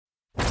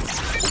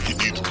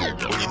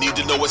When you need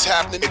to know what's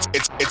happening,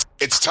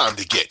 it's time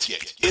to get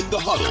in the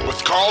huddle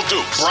with Carl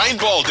Dukes, Brian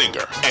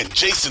Baldinger, and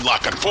Jason La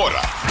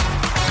Canfora.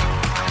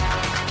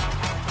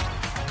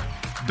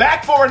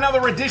 Back for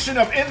another edition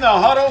of In the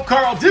Huddle.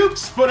 Carl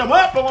Dukes, put him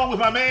up, along with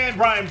my man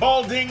Brian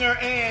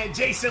Baldinger and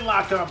Jason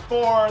La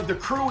Canfora. The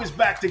crew is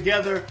back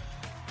together.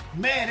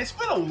 Man, it's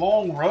been a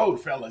long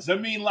road, fellas. I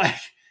mean,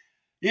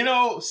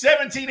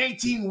 17,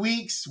 18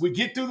 weeks. We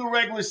get through the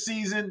regular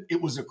season. It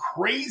was a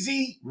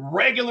crazy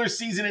regular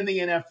season in the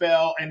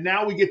NFL, and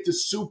now we get to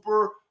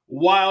Super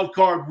Wild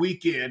Card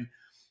Weekend.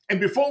 And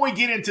before we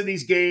get into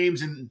these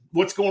games and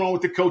what's going on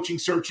with the coaching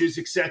searches,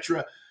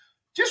 etc.,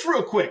 just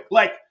real quick,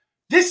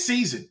 this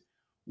season,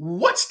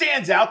 what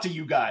stands out to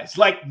you guys?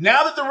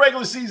 Now that the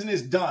regular season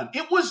is done,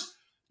 it was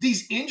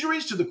these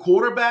injuries to the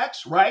quarterbacks,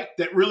 right,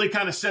 that really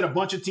kind of set a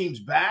bunch of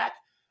teams back.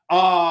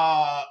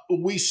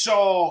 We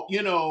saw,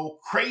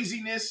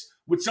 craziness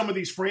with some of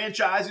these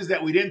franchises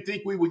that we didn't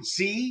think we would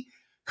see.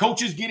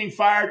 Coaches getting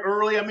fired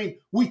early. I mean,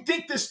 we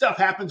think this stuff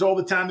happens all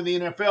the time in the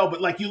NFL,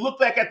 but you look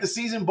back at the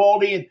season,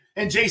 Baldy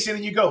and Jason,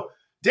 and you go,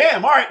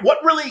 damn, all right,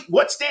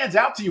 what stands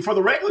out to you for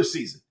the regular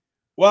season?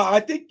 Well, I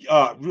think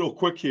real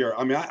quick here,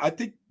 I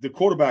think the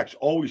quarterbacks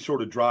always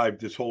sort of drive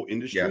this whole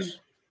industry. Yes.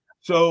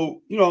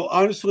 So,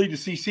 honestly, to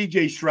see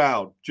C.J.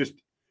 Stroud just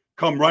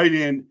come right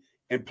in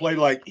and play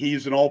like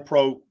he's an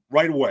all-pro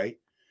right away.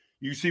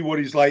 You see what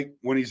he's like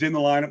when he's in the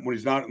lineup, when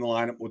he's not in the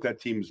lineup, what that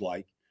team is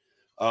like.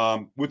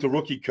 With the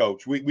rookie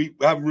coach, we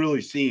haven't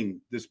really seen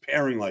this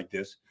pairing like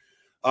this.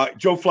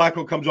 Joe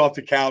Flacco comes off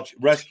the couch,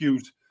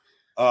 rescues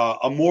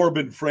a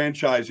morbid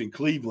franchise in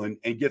Cleveland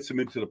and gets them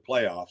into the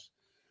playoffs.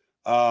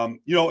 And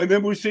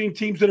then we're seeing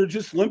teams that are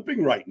just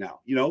limping right now.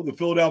 The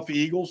Philadelphia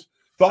Eagles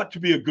thought to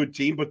be a good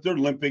team, but they're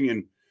limping,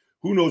 and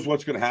who knows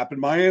what's going to happen.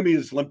 Miami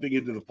is limping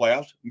into the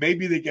playoffs.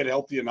 Maybe they get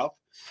healthy enough.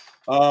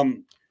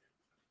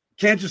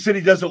 Kansas City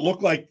doesn't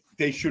look like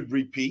they should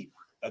repeat.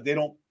 They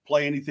don't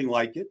play anything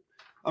like it.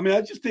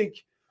 I just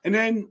think, and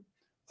then,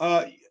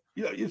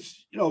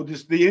 just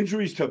the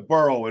injuries to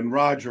Burrow and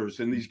Rodgers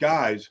and these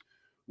guys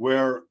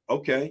where,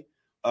 they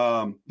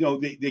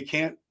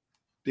can't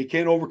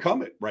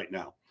overcome it right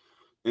now.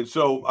 And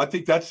so I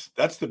think that's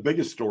the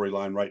biggest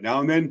storyline right now.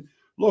 And then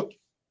look,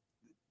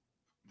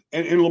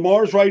 and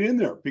Lamar's right in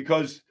there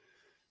because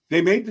they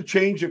made the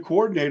change at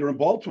coordinator in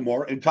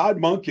Baltimore, and Todd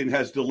Monken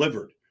has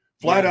delivered,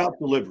 flat out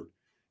delivered.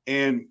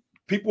 And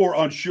people were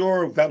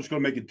unsure if that was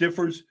going to make a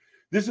difference.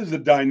 This is a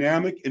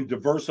dynamic and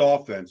diverse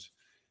offense,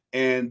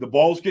 and the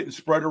ball's getting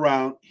spread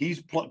around.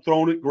 He's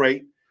throwing it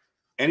great,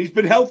 and he's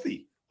been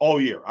healthy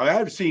all year. I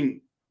haven't seen,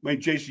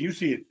 Jason, you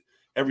see it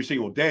every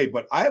single day,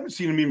 but I haven't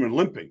seen him even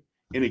limping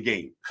in a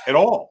game at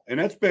all. And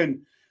that's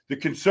been the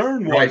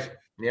concern was, right.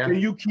 Yeah.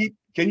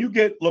 Can you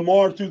get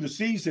Lamar through the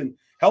season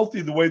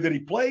healthy the way that he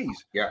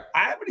plays? Yeah.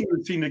 I haven't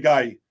even seen the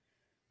guy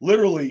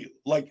literally,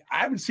 I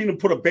haven't seen him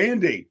put a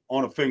Band-Aid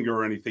on a finger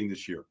or anything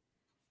this year.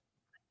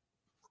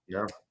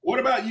 Yeah. What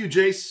about you,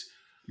 Jace?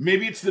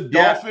 Maybe it's the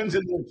Dolphins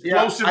and the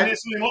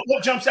explosiveness.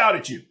 What jumps out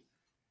at you?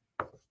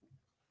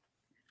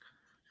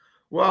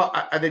 Well,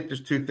 I think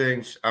there's two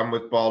things. I'm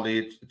with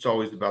Baldy. It's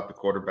always about the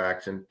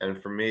quarterbacks.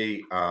 And for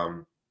me,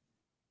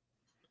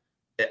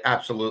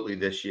 absolutely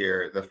this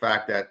year, the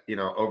fact that,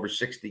 over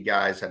 60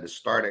 guys had to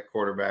start at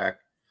quarterback.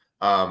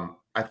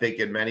 I think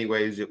in many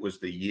ways it was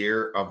the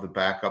year of the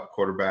backup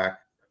quarterback,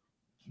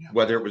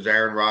 whether it was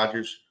Aaron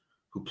Rodgers,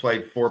 who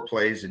played 4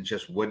 plays and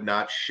just would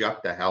not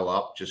shut the hell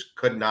up, just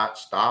could not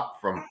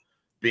stop from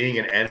being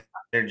an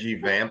energy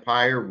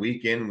vampire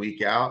week in,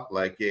 week out.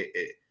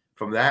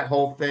 From that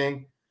whole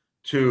thing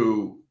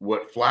to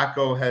what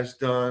Flacco has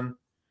done,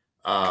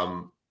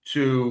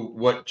 to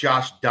what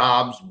Josh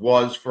Dobbs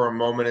was for a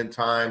moment in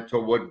time, to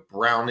what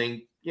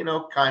Browning,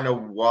 kind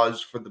of was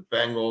for the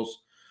Bengals.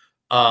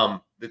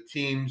 The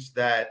teams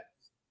that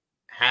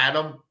had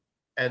them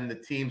and the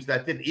teams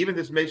that didn't, even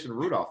this Mason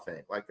Rudolph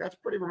thing, that's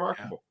pretty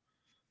remarkable.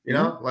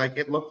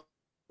 It looked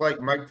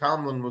like Mike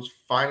Tomlin was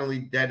finally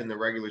dead in the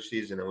regular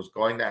season and was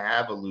going to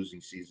have a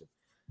losing season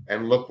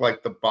and looked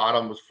like the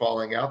bottom was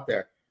falling out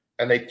there.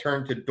 And they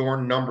turned to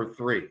door number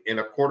 3 in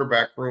a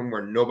quarterback room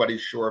where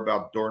nobody's sure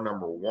about door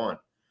number 1.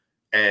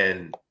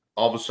 And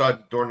all of a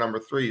sudden, door number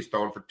 3 is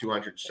throwing for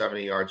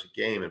 270 yards a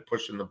game and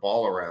pushing the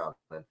ball around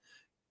and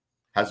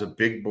has a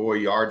big boy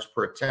yards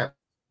per attempt.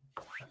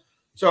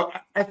 So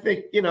I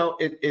think,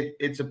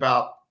 it's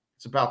about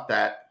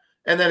that.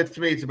 And then to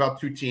me, it's about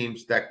 2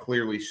 teams that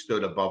clearly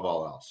stood above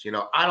all else.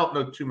 I don't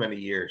know too many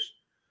years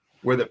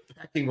where the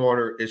pecking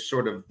order is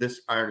sort of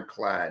this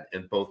ironclad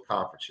in both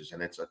conferences.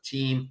 And it's a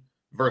team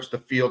versus the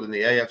field in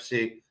the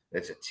AFC.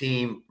 It's a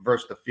team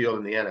versus the field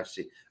in the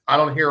NFC. I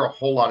don't hear a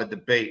whole lot of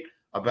debate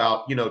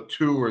about,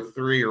 2 or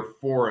 3 or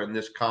 4 in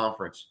this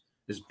conference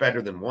is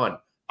better than 1.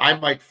 I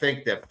might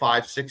think that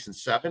 5, 6, and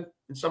 7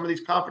 in some of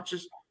these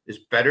conferences is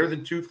better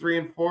than 2, 3,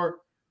 and 4,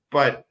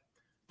 but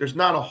there's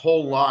not a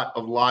whole lot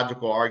of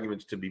logical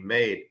arguments to be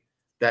made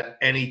that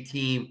any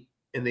team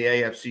in the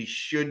AFC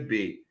should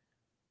be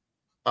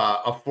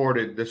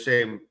afforded the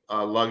same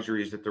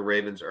luxuries that the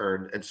Ravens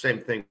earned, and same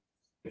thing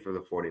for the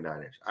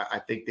 49ers. I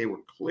think they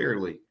were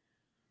clearly,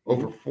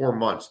 over 4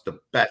 months, the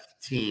best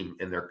team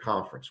in their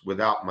conference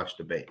without much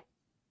debate.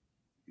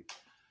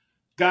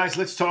 Guys,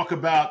 let's talk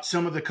about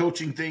some of the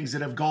coaching things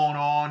that have gone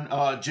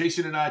on.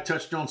 Jason and I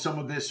touched on some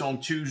of this on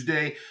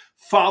Tuesday.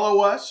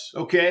 Follow us,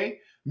 okay?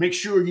 Make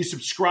sure you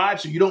subscribe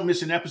so you don't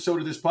miss an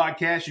episode of this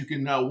podcast. You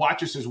can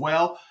watch us as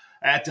well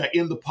at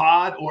In the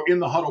Pod or In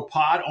the Huddle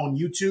Pod on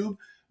YouTube.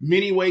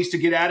 Many ways to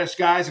get at us,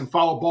 guys, and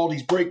follow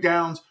Baldy's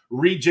breakdowns.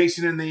 Read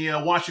Jason in the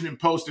Washington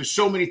Post. There's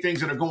so many things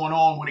that are going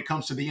on when it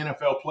comes to the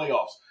NFL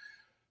playoffs.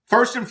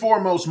 First and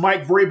foremost,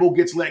 Mike Vrabel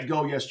gets let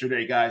go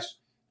yesterday, guys.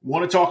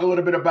 Want to talk a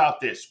little bit about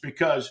this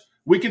because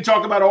we can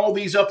talk about all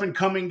these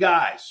up-and-coming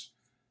guys.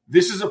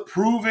 This is a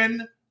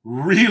proven,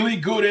 really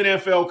good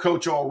NFL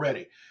coach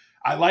already.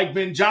 I like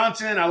Ben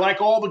Johnson. I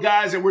like all the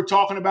guys that we're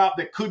talking about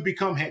that could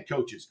become head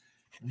coaches.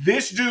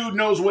 This dude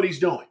knows what he's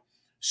doing.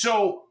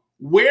 So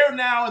where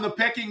now in the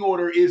pecking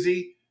order is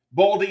he,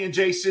 Baldy and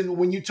Jason,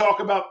 when you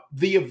talk about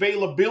the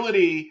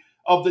availability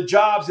of the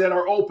jobs that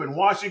are open?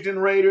 Washington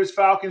Raiders,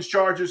 Falcons,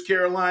 Chargers,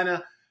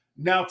 Carolina,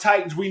 now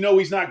Titans. We know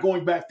he's not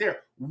going back there.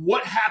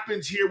 What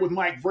happens here with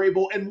Mike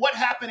Vrabel, and what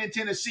happened in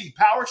Tennessee?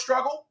 Power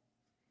struggle?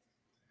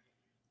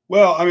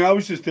 Well, I mean, I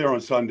was just there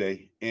on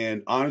Sunday,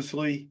 and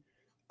honestly,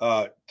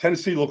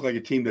 Tennessee looked like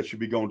a team that should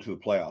be going to the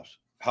playoffs.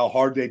 How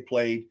hard they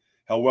played,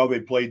 how well they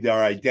played,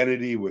 their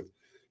identity with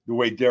the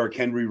way Derrick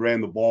Henry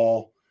ran the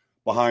ball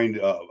behind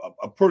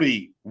a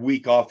pretty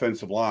weak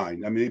offensive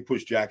line. I mean, they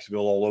pushed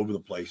Jacksonville all over the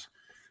place.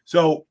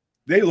 So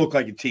they look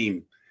like a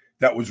team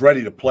that was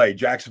ready to play.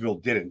 Jacksonville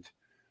didn't.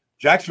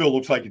 Jacksonville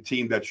looks like a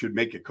team that should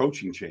make a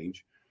coaching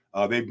change.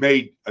 They've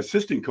made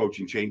assistant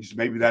coaching changes.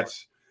 Maybe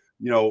that's,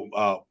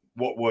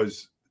 what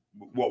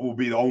will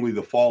be only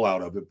the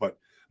fallout of it. But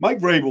Mike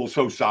Vrabel is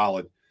so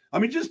solid. I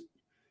mean, just,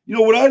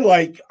 what I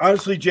like,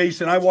 honestly,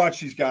 Jason, I watch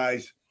these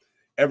guys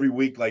every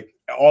week like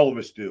all of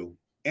us do.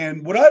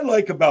 And what I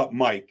like about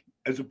Mike,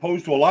 as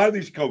opposed to a lot of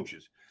these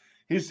coaches,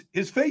 his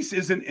face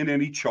isn't in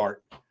any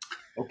chart,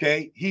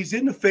 okay? He's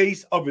in the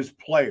face of his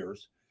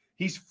players.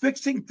 He's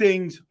fixing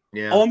things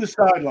on the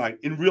sideline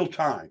in real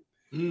time.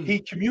 He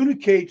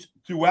communicates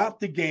throughout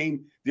the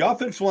game. The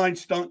offensive line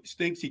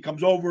stinks. He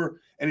comes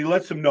over and he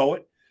lets them know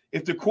it.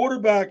 If the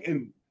quarterback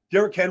and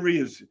Derrick Henry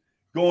is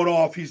going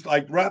off, he's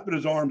like wrapping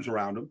his arms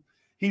around him.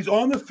 He's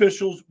on the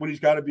officials when he's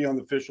got to be on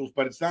the officials,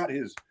 but it's not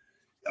his.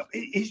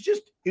 He's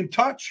just in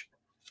touch.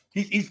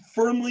 He's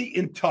firmly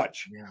in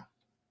touch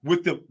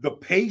with the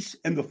pace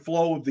and the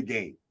flow of the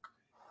game.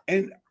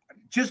 And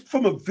just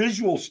from a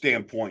visual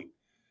standpoint,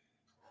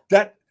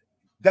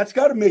 that's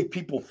got to make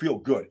people feel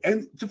good.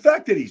 And the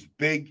fact that he's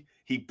big,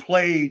 he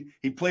played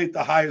at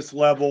the highest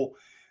level,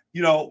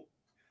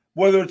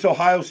 whether it's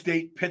Ohio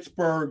State,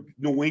 Pittsburgh,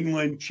 New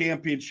England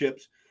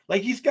championships,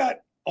 like he's got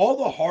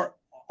all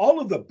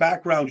of the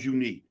backgrounds you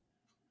need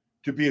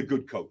to be a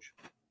good coach.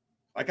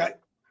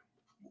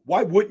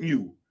 Why wouldn't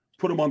you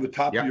put him on the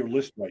top of your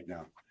list right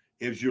now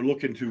as you're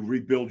looking to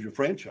rebuild your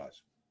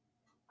franchise?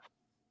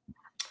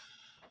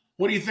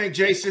 What do you think,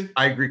 Jason?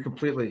 I agree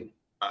completely.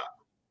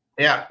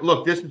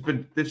 Look, this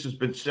has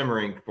been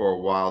simmering for a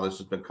while. This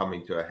has been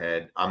coming to a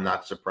head. I'm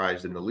not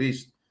surprised in the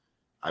least.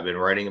 I've been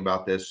writing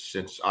about this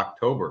since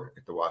October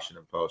at the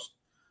Washington Post.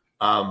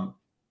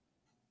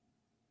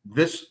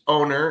 This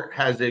owner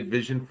has a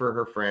vision for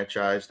her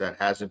franchise that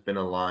hasn't been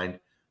aligned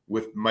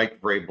with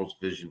Mike Vrabel's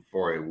vision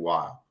for a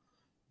while.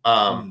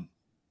 And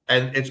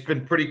it's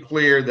been pretty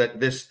clear that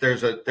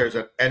there's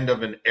an end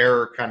of an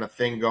era kind of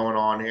thing going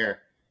on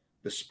here.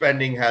 The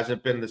spending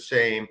hasn't been the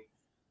same.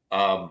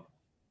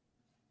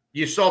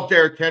 You saw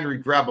Derrick Henry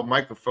grab a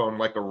microphone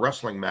like a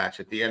wrestling match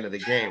at the end of the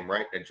game,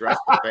 right? Address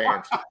the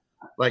fans.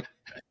 Like,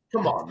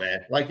 come on,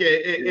 man. Like,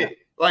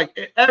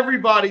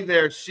 everybody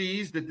there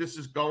sees that this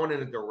is going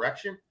in a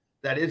direction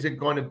that isn't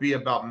going to be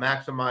about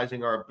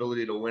maximizing our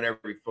ability to win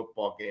every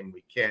football game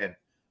we can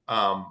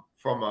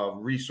from a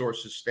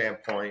resources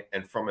standpoint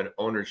and from an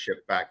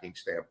ownership backing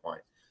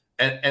standpoint.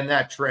 And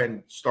that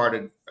trend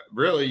started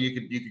really,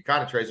 you could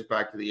kind of trace it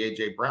back to the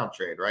A.J. Brown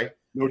trade, right?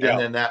 No doubt. And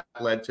then that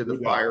led to the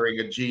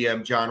firing of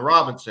GM John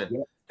Robinson.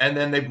 Yeah. And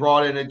then they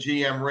brought in a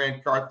GM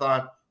Rand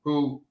Carthon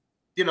who,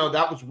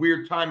 that was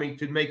weird timing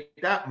to make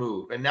that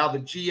move. And now the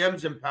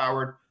GM's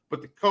empowered,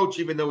 but the coach,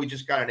 even though he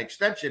just got an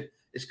extension,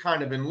 is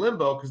kind of in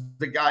limbo because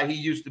the guy he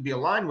used to be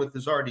aligned with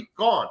is already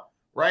gone,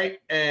 right?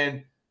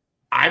 And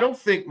I don't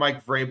think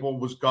Mike Vrabel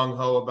was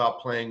gung-ho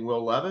about playing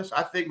Will Levis.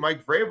 I think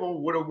Mike Vrabel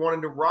would have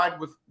wanted to ride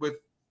with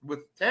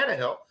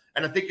Tannehill.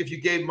 And I think if you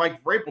gave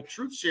Mike Vrabel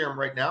truth serum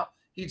right now,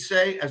 he'd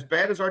say, as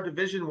bad as our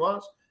division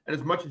was, and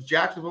as much as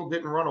Jacksonville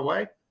didn't run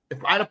away, if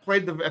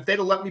they'd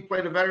have let me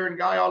play the veteran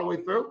guy all the way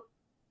through,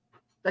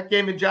 that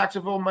game in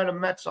Jacksonville might have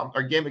met some,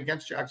 or game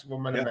against Jacksonville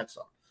might have met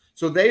some.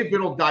 So they've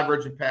been on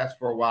divergent paths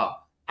for a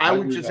while. I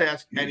would just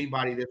ask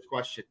anybody this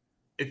question.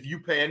 If you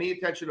pay any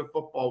attention to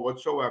football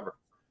whatsoever,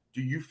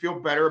 do you feel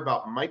better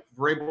about Mike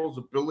Vrabel's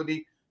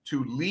ability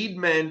to lead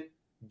men,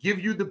 give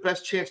you the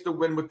best chance to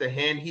win with the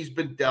hand he's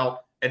been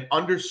dealt, and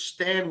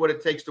understand what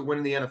it takes to win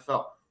in the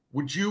NFL?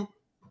 Would you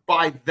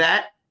buy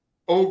that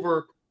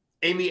over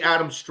Amy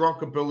Adams'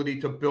 Strunk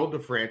ability to build a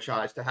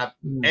franchise, to have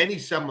any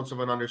semblance of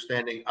an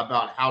understanding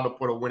about how to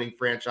put a winning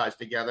franchise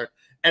together,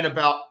 and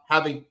about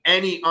having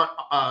any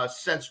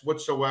sense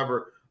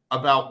whatsoever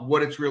about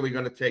what it's really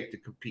going to take to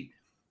compete.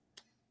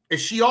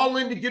 Is she all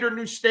in to get her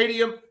new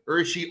stadium, or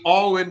is she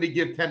all in to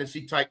give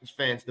Tennessee Titans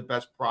fans the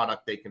best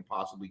product they can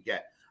possibly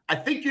get? I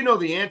think you know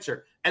the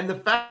answer. And the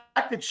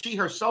fact that she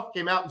herself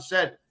came out and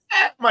said,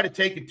 it might have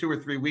taken 2 or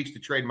 3 weeks to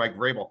trade Mike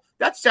Vrabel,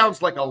 that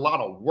sounds like a lot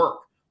of work.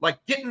 Like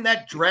getting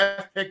that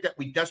draft pick that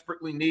we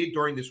desperately need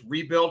during this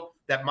rebuild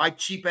that my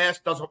cheap ass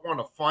doesn't want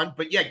to fund.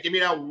 But yeah, give me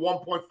that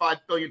 $1.5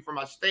 billion for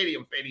my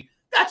stadium, baby.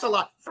 That's a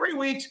lot. 3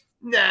 weeks?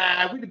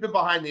 Nah, we'd have been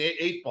behind the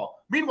 8 ball.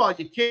 Meanwhile,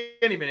 you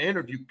can't even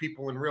interview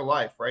people in real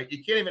life, right?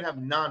 You can't even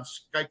have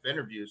non-Skype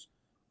interviews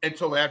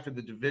until after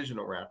the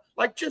divisional round.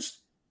 Like, just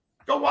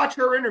go watch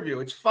her interview.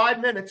 It's 5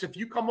 minutes. If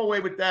you come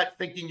away with that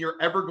thinking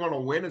you're ever going to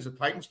win as a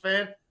Titans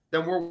fan,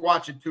 then we're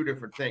watching 2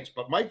 different things.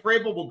 But Mike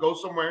Vrabel will go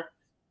somewhere.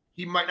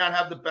 He might not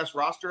have the best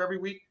roster every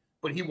week,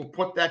 but he will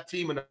put that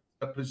team in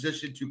a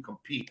position to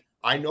compete.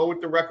 I know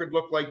what the record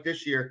looked like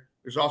this year.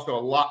 There's also a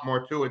lot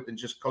more to it than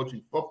just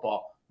coaching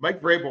football. Mike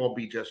Vrabel will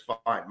be just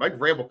fine. Mike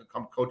Vrabel could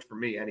come coach for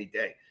me any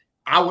day.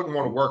 I wouldn't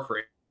want to work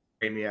for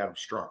Amy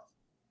Adams Strunk.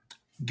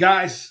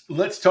 Guys,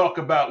 let's talk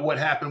about what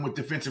happened with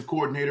defensive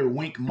coordinator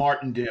Wink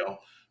Martindale.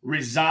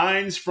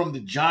 Resigns from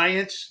the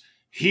Giants.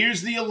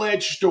 Here's the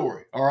alleged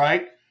story, all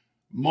right?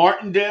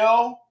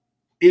 Martindale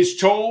is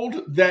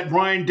told that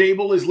Brian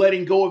Daboll is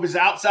letting go of his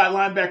outside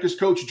linebackers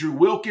coach, Drew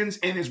Wilkins,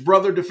 and his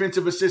brother,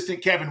 defensive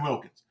assistant, Kevin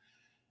Wilkins.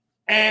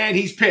 And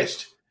he's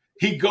pissed.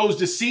 He goes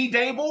to see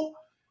Daboll.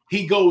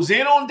 He goes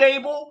in on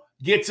Daboll,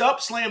 gets up,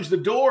 slams the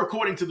door,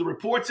 according to the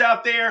reports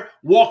out there,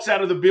 walks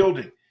out of the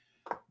building.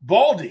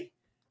 Baldy,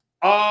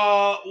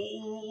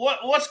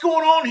 what's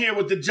going on here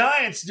with the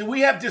Giants? Do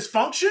we have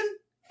dysfunction?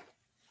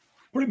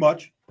 Pretty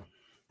much.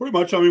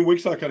 I mean,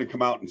 Wink's not going to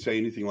come out and say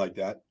anything like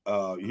that.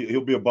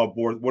 He'll be above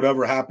board.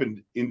 Whatever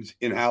happened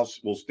in-house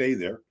will stay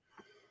there.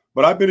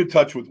 But I've been in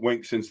touch with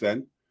Wink since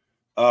then.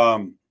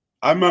 I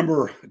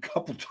remember a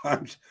couple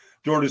times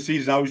during the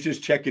season, I was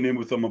just checking in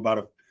with him about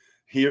a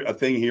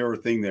thing here, a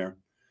thing there.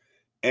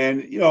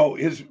 And,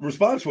 his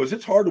response was,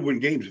 it's hard to win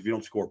games if you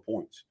don't score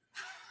points.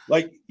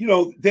 Like,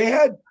 they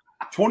had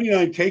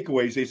 29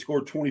 takeaways. They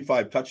scored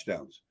 25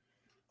 touchdowns.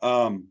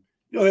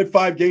 They had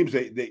 5 games.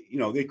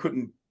 They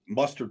couldn't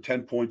muster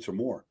 10 points or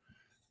more.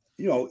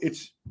 It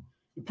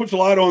puts a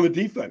lot on the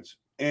defense.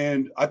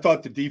 And I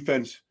thought the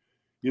defense,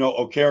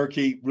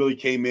 Okereke really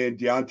came in.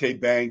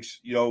 Deonte Banks,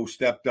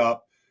 stepped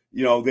up.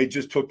 They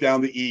just took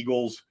down the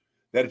Eagles.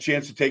 They had a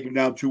chance to take him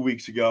down 2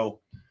 weeks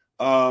ago.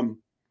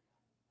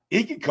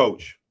 He can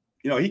coach.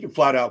 He can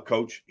flat out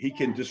coach. He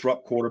can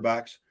disrupt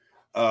quarterbacks.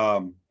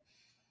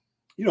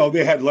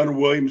 They had Leonard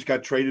Williams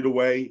got traded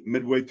away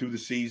midway through the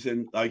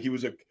season. He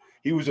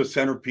was a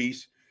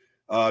centerpiece.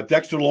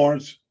 Dexter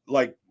Lawrence,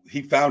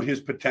 he found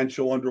his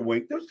potential under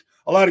Wink. There's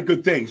a lot of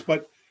good things,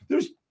 but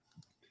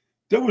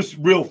there was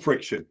real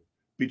friction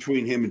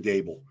between him and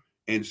Daboll.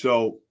 And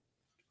so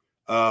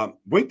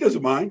Wink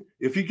doesn't mind.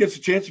 If he gets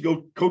a chance to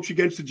go coach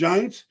against the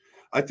Giants,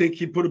 I think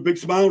he'd put a big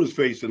smile on his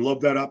face and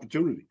love that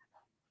opportunity.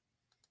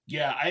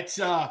 Yeah, it's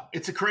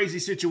a crazy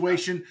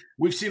situation.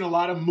 We've seen a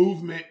lot of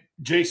movement,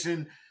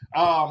 Jason.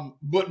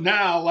 But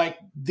now,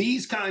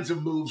 these kinds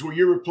of moves where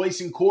you're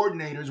replacing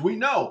coordinators, we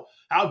know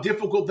how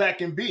difficult that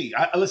can be.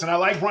 I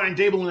like Brian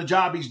Daboll and the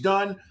job he's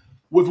done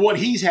with what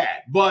he's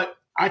had. But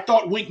I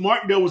thought Wink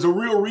Martindale was a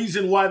real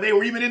reason why they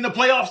were even in the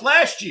playoffs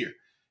last year,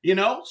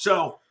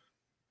 So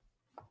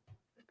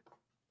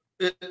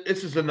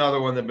this is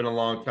another one that's been a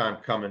long time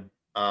coming.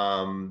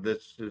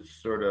 This is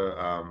sort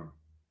of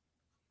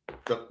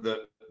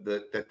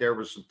that there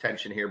was some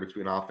tension here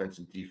between offense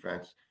and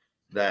defense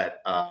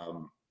that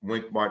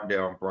Wink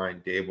Martindale and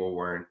Brian Daboll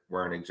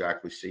weren't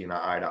exactly seeing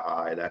eye to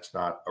eye. That's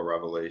not a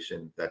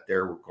revelation. That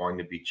there were going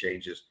to be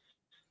changes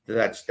to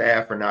that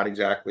staff are not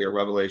exactly a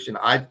revelation.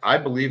 I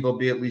believe there'll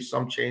be at least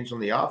some change on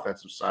the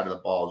offensive side of the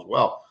ball as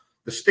well.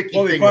 The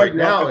sticky thing right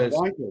now is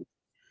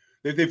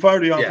they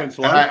fired the offensive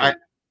line.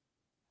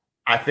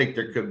 I think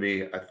there could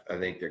be. I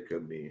think there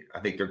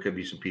could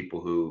be some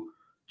people who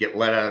get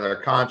let out of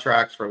their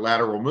contracts for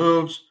lateral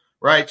moves,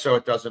 right? So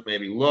it doesn't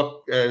maybe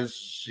look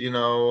as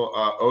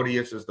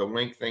odious as the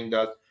Wink thing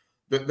does.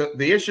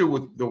 The issue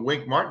with the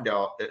Wink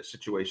Martindale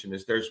situation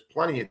is there's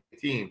plenty of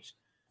teams,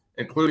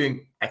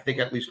 including I think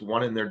at least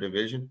one in their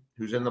division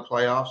who's in the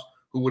playoffs,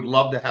 who would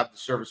love to have the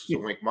services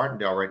of Wink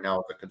Martindale right now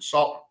as a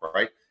consultant,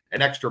 right?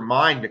 An extra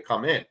mind to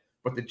come in.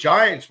 But the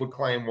Giants would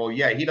claim, well,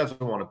 yeah, he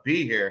doesn't want to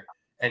be here.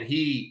 And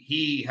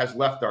he has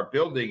left our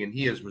building and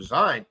he has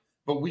resigned,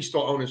 but we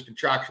still own his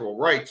contractual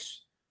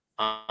rights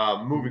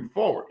moving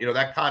forward.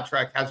 That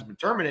contract hasn't been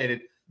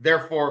terminated.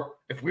 Therefore,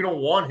 if we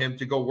don't want him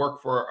to go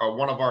work for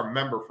one of our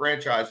member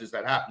franchises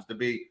that happens to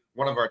be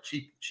one of our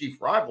chief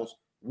rivals,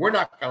 we're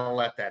not going to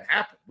let that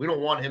happen. We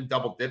don't want him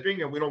double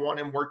dipping and we don't want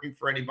him working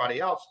for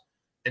anybody else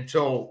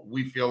until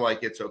we feel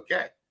like it's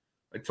okay,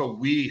 until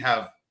we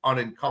have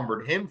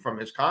unencumbered him from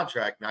his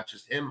contract, not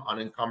just him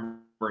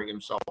unencumbering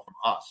himself from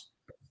us.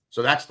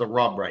 So that's the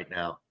rub right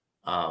now.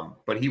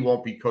 But he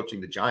won't be coaching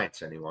the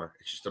Giants anymore.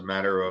 It's just a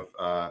matter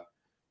of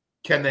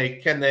can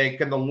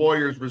the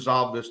lawyers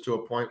resolve this to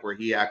a point where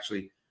he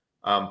actually,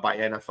 by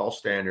NFL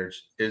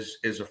standards,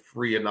 is a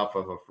free enough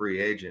of a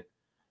free agent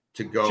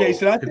to go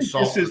Jason,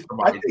 consult with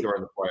somebody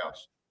during the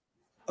playoffs.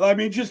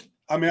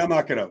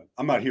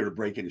 I'm not here to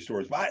break any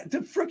stories, but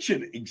the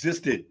friction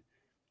existed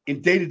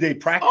in day-to-day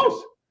practice.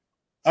 Oh.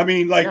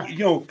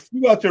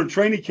 You out there in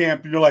training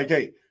camp, and you're like,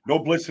 hey, no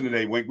blitzing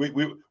today.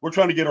 We're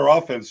trying to get our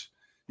offense,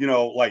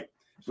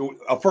 so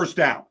a first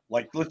down.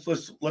 Like, let's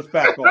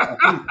back off.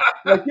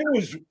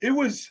 It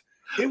was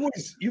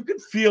you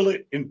could feel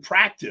it in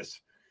practice,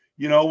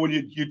 when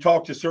you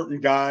talk to certain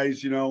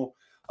guys,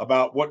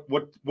 about what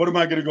am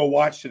I going to go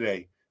watch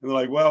today? And they're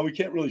like, well, we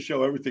can't really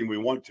show everything we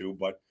want to,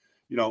 but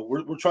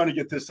we're trying to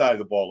get this side of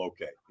the ball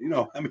okay.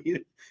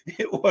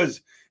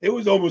 It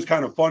was almost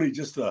kind of funny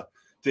just to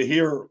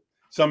hear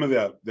some of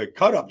the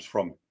cut-ups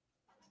from it.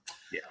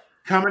 Yeah.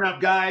 Coming up,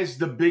 guys,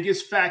 the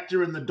biggest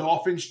factor in the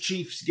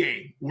Dolphins-Chiefs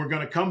game. We're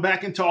going to come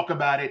back and talk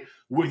about it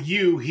with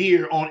you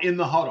here on In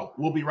the Huddle.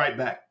 We'll be right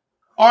back.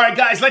 All right,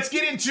 guys, let's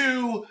get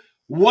into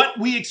what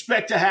we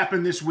expect to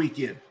happen this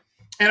weekend.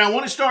 And I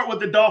want to start with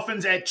the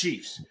Dolphins at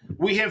Chiefs.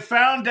 We have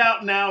found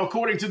out now,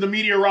 according to the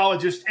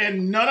meteorologist,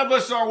 and none of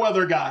us are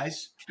weather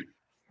guys,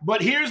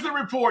 but here's the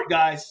report,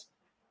 guys.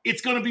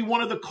 It's going to be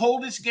one of the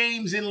coldest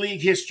games in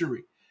league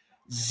history.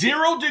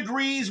 0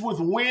 degrees with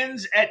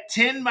winds at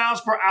 10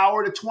 miles per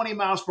hour to 20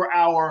 miles per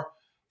hour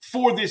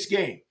for this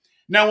game.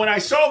 Now, when I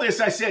saw this,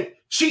 I said,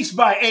 Chiefs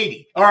by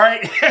 80, all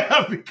right?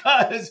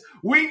 Because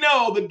we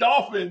know the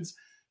Dolphins,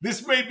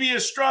 this may be a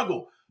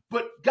struggle.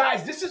 But,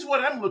 guys, this is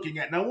what I'm looking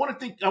at. And I want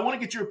to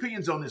get your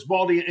opinions on this,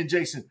 Baldy and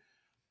Jason.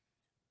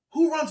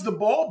 Who runs the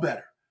ball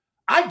better?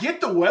 I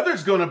get the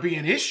weather's going to be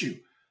an issue.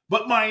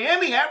 But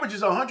Miami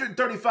averages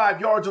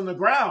 135 yards on the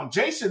ground.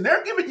 Jason,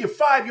 they're giving you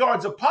 5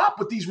 yards a pop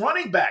with these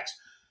running backs.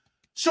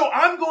 So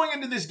I'm going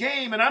into this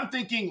game and I'm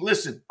thinking,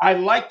 listen, I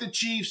like the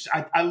Chiefs.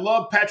 I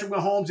love Patrick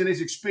Mahomes and his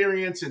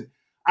experience, and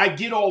I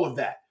get all of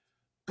that.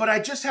 But I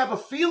just have a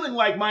feeling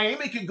like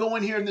Miami could go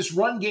in here and this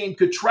run game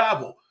could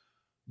travel.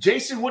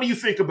 Jason, what do you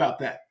think about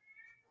that?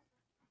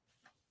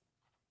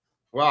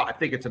 Well, I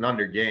think it's an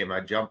under game.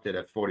 I jumped it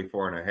at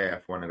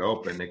 44.5 when it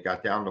opened. It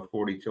got down to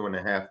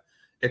 42.5.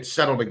 It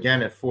settled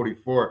again at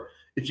 44.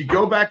 If you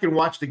go back and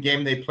watch the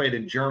game they played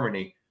in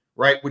Germany,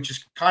 right, which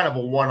is kind of a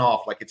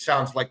one-off. Like, it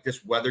sounds like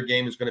this weather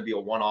game is going to be a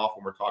one-off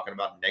when we're talking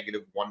about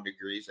 -1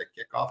 degrees at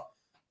kickoff.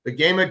 The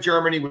game at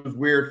Germany was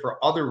weird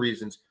for other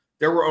reasons.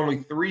 There were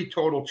only 3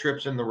 total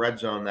trips in the red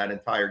zone that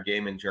entire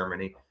game in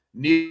Germany.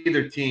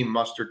 Neither team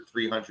mustered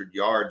 300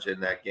 yards in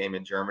that game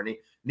in Germany.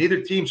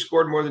 Neither team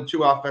scored more than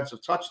 2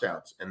 offensive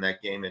touchdowns in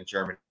that game in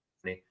Germany.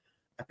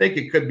 I think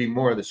it could be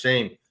more of the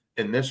same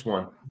in this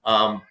one.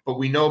 But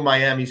we know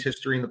Miami's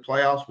history in the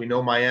playoffs. We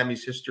know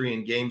Miami's history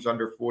in games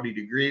under 40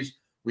 degrees.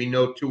 We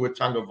know Tua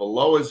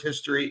Tagovailoa's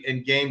history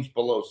in games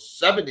below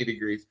 70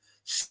 degrees.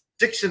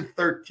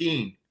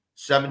 6-13,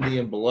 70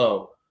 and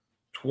below.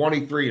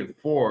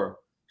 23-4,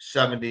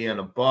 70 and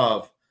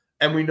above.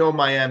 And we know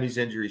Miami's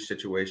injury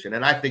situation.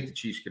 And I think the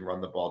Chiefs can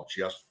run the ball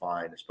just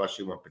fine,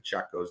 especially when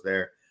Pacheco's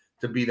there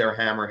to be their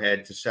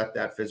hammerhead, to set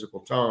that physical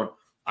tone.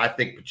 I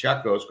think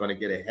Pacheco is going to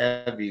get a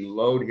heavy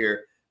load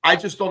here. I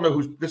just don't know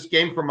who's this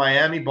game for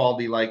Miami,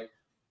 Baldy. Like,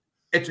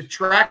 it's a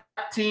track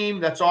team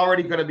that's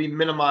already going to be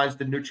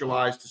minimized and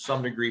neutralized to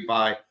some degree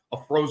by a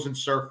frozen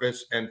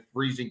surface and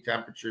freezing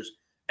temperatures.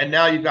 And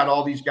now you've got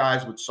all these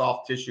guys with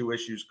soft tissue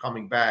issues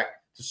coming back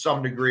to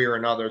some degree or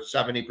another,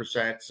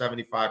 70%,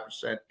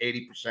 75%,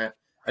 80%.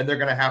 And they're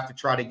going to have to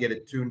try to get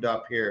it tuned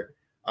up here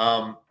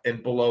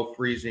and below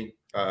freezing,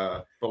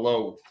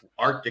 below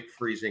Arctic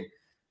freezing.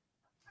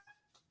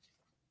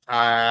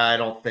 I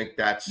don't think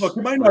that's look.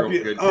 It might not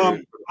be.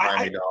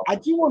 I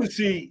do want to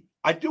see.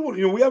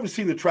 We haven't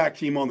seen the track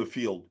team on the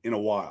field in a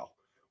while.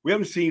 We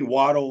haven't seen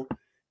Waddle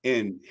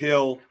and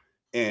Hill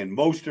and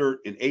Mostert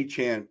and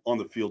Achane on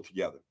the field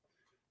together.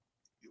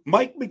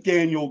 Mike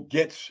McDaniel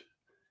gets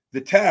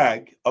the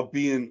tag of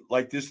being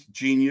like this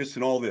genius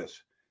and all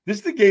this. This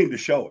is the game to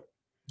show it.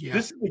 Yeah.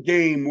 This is the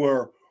game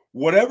where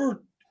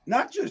whatever,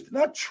 not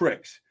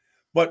tricks,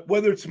 but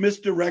whether it's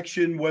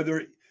misdirection,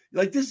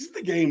 this is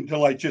the game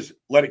to just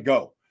let it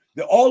go.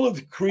 All of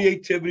the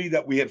creativity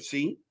that we have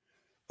seen,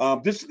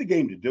 this is the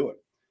game to do it.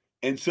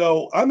 And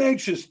so I'm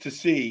anxious to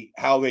see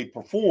how they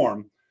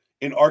perform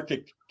in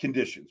Arctic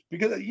conditions,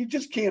 because you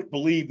just can't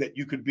believe that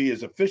you could be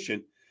as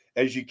efficient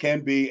as you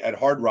can be at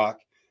Hard Rock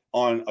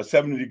on a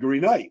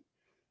 70-degree night.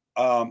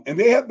 And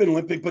they have been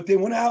limping, but they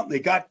went out and they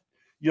got,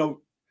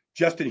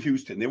 Justin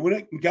Houston. They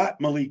went and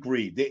got Malik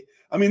Reed. They're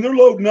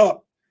loading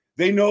up.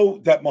 They know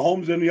that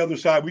Mahomes on the other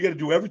side. We got to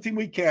do everything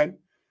we can.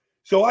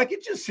 So I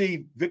could just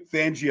see Vic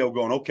Fangio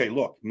going, okay,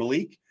 look,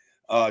 Malik,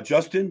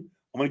 Justin,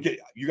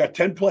 you got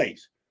 10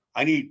 plays.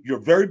 I need your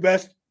very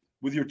best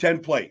with your 10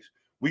 plays.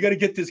 We got to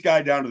get this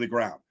guy down to the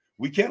ground.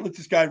 We can't let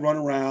this guy run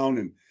around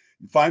and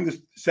find the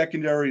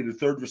secondary and the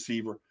third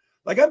receiver.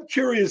 I'm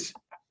curious.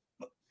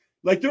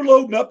 like they're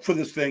loading up for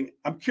this thing.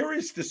 I'm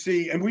curious to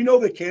see, and we know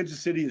that Kansas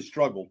City has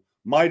struggled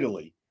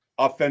mightily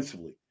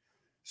offensively.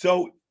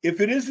 So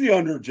if it is the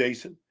under,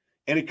 Jason,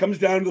 and it comes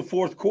down to the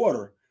fourth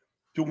quarter,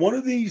 do one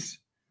of these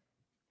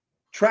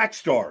track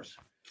stars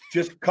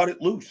just cut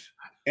it loose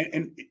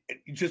and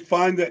just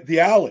find the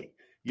alley?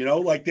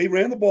 Like they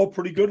ran the ball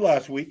pretty good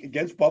last week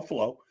against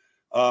Buffalo.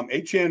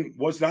 HN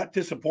was not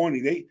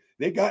disappointing.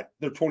 They got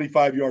their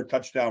 25-yard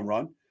touchdown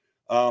run.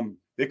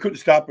 They couldn't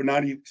stop a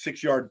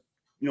 96-yard,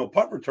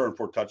 punt return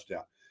for a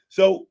touchdown.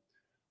 So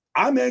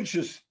I'm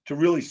anxious to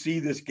really see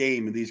this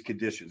game in these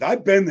conditions.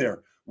 I've been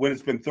there when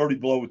it's been 30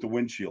 below with the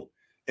windshield.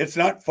 It's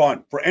not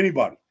fun for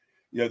anybody.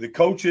 The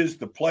coaches,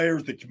 the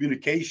players, the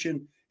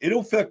communication,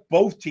 it'll affect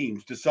both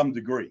teams to some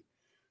degree.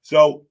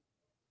 So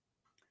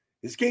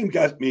this game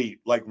got me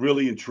like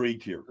really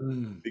intrigued here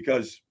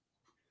because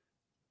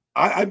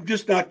I'm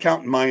just not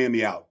counting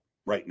Miami out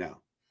right now.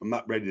 I'm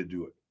not ready to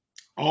do it.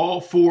 All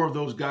four of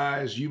those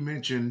guys you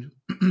mentioned,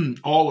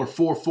 all are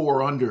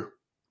 4-4 under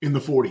in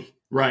the 40,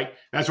 right?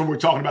 That's what we're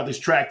talking about, this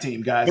track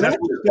team, guys. And that's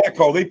that,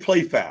 Carl. They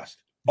play fast.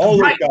 All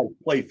those guys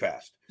play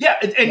fast. Yeah.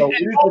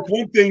 It's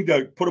one thing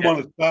to put them on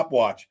a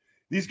stopwatch.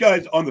 These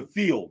guys on the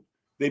field,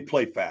 they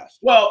play fast.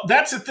 Well,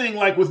 that's the thing,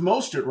 like with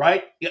Mostert,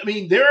 right? I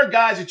mean, there are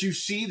guys that you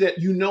see that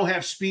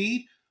have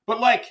speed,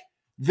 but like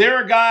there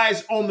are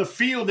guys on the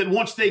field that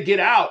once they get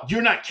out,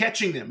 you're not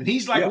catching them. And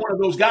he's like one of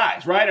those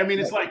guys, right? I mean,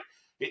 it's like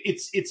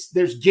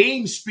there's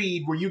game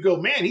speed where you go,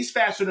 man, he's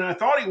faster than I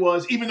thought he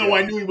was, even though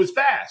I knew he was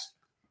fast.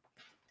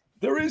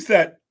 There is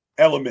that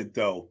element,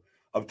 though,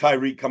 of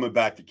Tyreek coming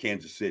back to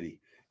Kansas City.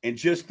 And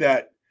just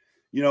that,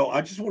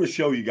 I just want to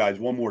show you guys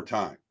one more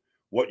time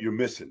what you're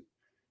missing,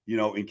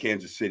 in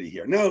Kansas City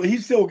here. Now,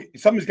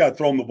 somebody's got to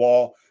throw him the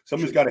ball.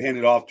 Somebody's got to hand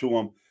it off to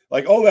him.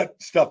 Like, all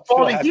that stuff.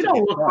 He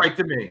don't look right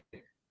to me.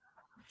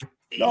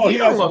 No, he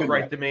don't look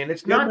right to me. And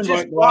it's not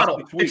just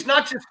Waddle. It's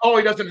not just,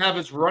 he doesn't have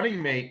his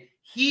running mate.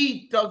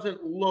 He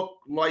doesn't look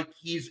like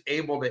he's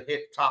able to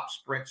hit top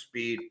sprint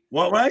speed.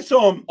 Well, when I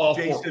saw him, all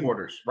Jason, 4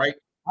 quarters, right?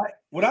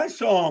 When I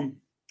saw him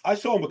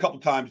a couple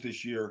times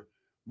this year,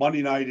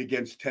 Monday night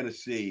against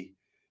Tennessee.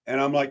 And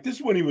I'm like, this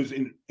is when he was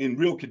in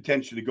real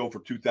contention to go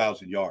for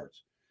 2,000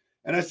 yards.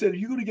 And I said, are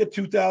you going to get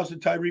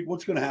 2,000, Tyreek?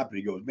 What's going to happen?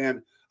 He goes,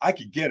 man, I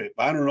could get it,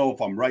 but I don't know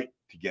if I'm right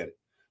to get it.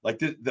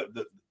 Like,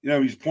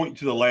 he's pointing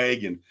to the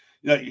leg, and,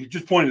 he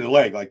just pointed to the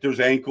leg. Like, there's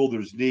ankle,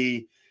 there's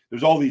knee,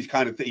 there's all these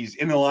kind of things. He's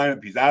in the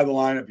lineup, he's out of the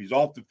lineup, he's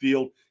off the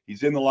field,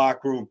 he's in the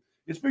locker room.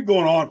 It's been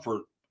going on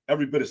for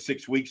every bit of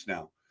 6 weeks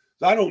now.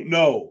 So I don't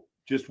know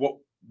just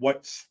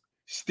what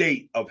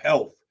state of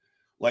health,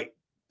 like,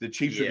 the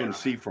Chiefs are going to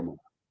see from him.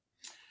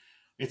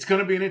 It's going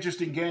to be an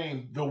interesting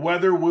game. The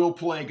weather will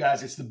play,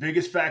 guys. It's the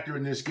biggest factor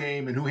in this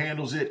game, and who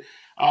handles it,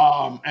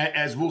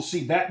 as we'll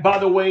see. That, by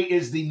the way,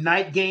 is the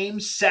night game,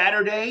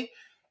 Saturday,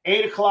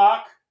 8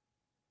 o'clock,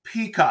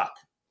 Peacock.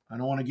 I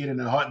don't want to get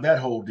into that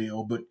whole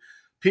deal, but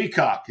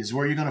Peacock is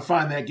where you're going to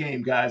find that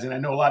game, guys. And I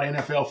know a lot of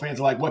NFL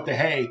fans are like, what the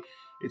hey?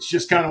 It's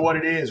just kind of what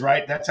it is,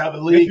 right? That's how the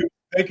league.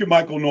 Thank you,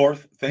 Michael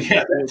North. Thank you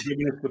for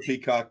giving us the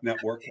Peacock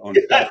Network on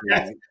Saturday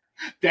night.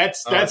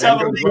 That's how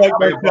the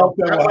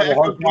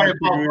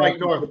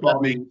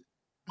league.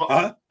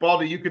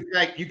 Baldy, you can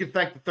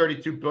thank the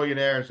 32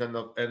 billionaires and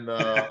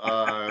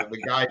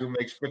the guy who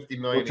makes $50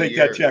 million. We'll take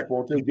that check.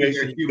 We'll take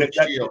Jason.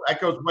 That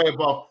goes way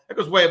above. That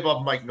goes way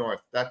above Mike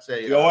North. That's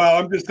a.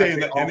 Well, I'm just saying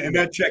that, and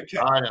that check.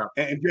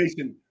 And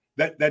Jason,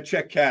 that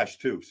check cash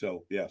too.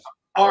 So yes.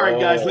 All right,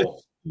 guys.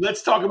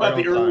 Let's talk about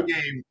the early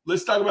game.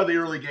 Let's talk about the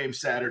early game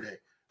Saturday.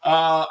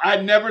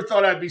 I never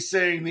thought I'd be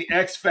saying the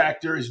X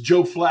factor is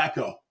Joe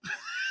Flacco,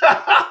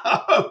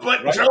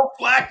 but right. Joe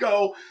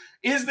Flacco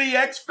is the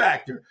X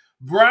factor.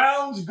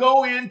 Browns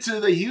go into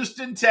the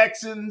Houston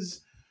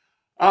Texans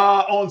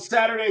on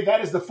Saturday. That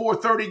is the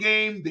 4:30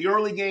 game, the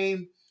early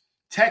game.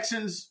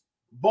 Texans,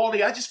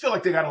 Baldy, I just feel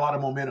like they got a lot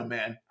of momentum,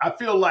 man. I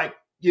feel like,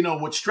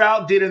 what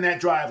Stroud did in that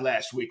drive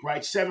last week,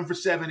 right? 7 for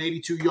 7,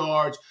 82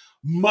 yards,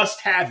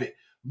 must have it,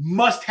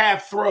 must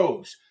have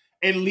throws,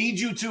 and lead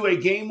you to a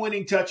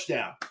game-winning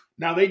touchdown.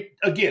 Now, they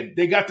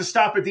got to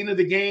stop at the end of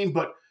the game,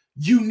 but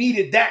you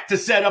needed that to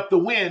set up the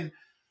win.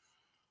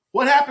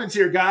 What happens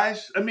here,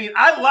 guys? I mean,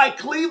 I like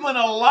Cleveland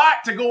a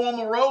lot to go on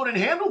the road and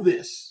handle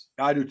this.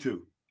 I do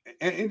too.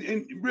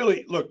 And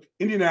really, look,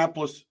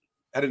 Indianapolis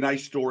had a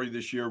nice story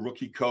this year.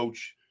 Rookie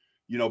coach,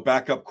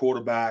 backup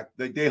quarterback.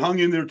 They hung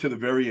in there to the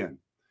very end.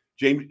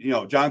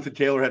 Jonathan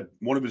Taylor had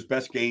one of his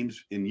best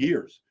games in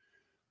years.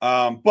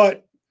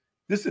 But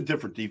this is a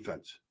different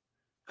defense.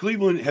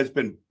 Cleveland has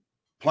been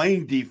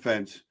playing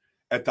defense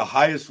at the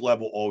highest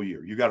level all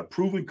year. You got a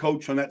proven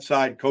coach on that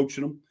side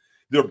coaching them.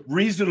 They're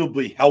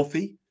reasonably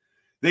healthy.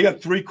 They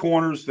got 3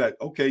 corners that,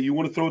 okay, you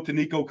want to throw it to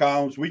Nico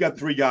Collins. We got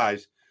 3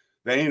 guys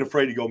that ain't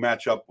afraid to go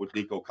match up with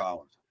Nico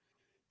Collins.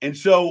 And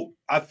so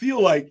I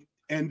feel like,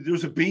 and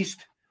there's a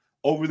beast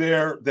over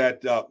there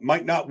that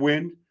might not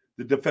win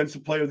the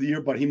Defensive Player of the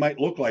Year, but he might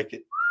look like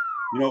it,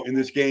 in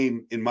this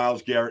game in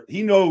Myles Garrett.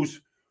 He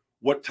knows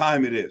what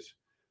time it is.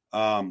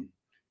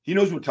 He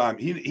knows what time.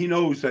 He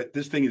knows that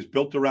this thing is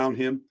built around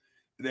him,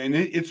 and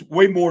it's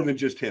way more than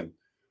just him.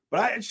 But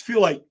I just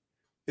feel like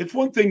it's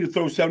one thing to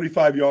throw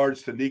 75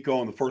 yards to Nico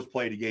on the first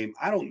play of the game.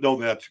 I don't know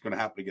that that's going to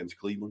happen against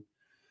Cleveland.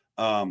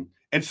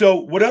 And so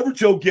whatever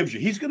Joe gives you,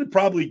 he's going to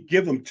probably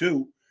give them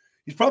 2.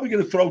 He's probably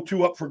going to throw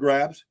 2 up for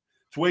grabs.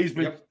 It's the way he's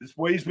been. Yep. It's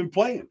the way he's been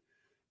playing.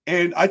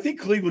 And I think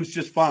Cleveland's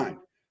just fine.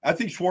 I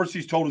think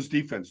Schwartzy's told his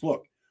defense,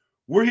 look,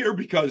 we're here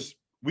because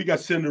we got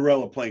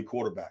Cinderella playing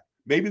quarterback.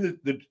 Maybe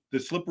the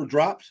slipper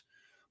drops,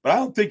 but I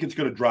don't think it's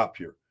going to drop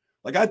here.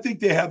 Like, I think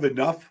they have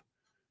enough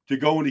to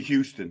go into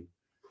Houston.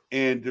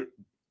 And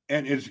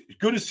as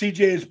good as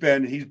CJ has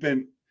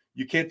been,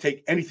 you can't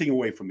take anything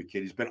away from the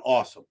kid. He's been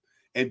awesome.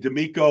 And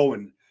D'Amico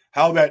and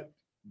how that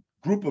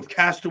group of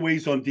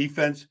castaways on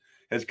defense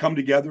has come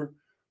together.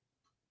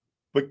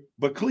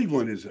 But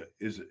Cleveland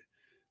is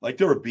like,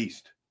 they're a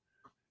beast.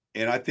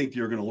 And I think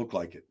you're going to look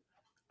like it.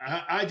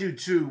 I do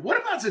too.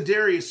 What about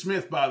Zadarius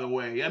Smith, by the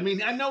way? I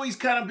mean, I know he's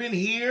kind of been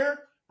here,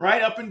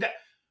 right, up and down.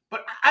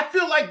 But I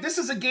feel like this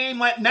is a game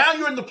like now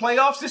you're in the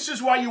playoffs. This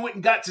is why you went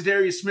and got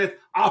Zadarius Smith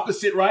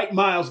opposite, right,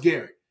 Myles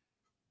Garrett.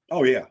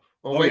 Oh, yeah.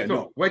 Well,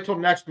 wait till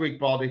next week,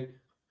 Baldy.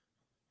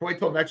 Wait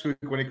till next week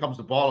when he comes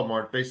to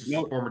Baltimore and faces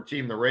his former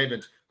team, the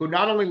Ravens, who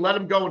not only let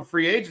him go in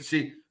free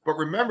agency, but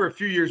remember a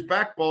few years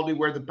back, Baldy,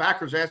 where the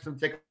Packers asked him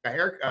to take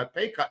a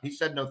pay cut. He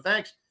said no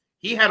thanks.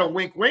 He had a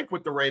wink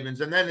with the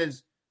Ravens, and then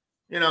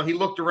he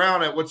looked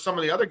around at what some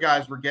of the other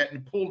guys were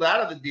getting, pulled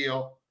out of the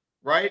deal,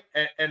 right,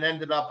 and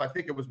ended up, I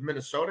think it was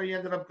Minnesota he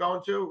ended up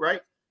going to,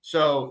 right?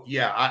 So,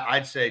 yeah,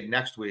 I'd say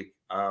next week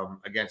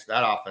against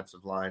that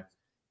offensive line,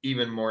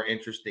 even more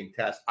interesting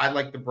test. I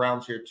like the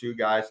Browns here too,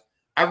 guys.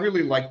 I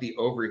really like the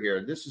over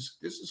here. This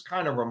is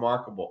kind of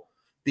remarkable.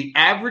 The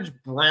average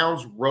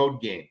Browns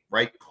road game,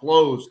 right,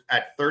 closed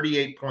at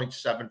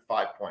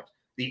 38.75 points.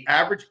 The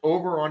average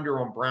over-under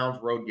on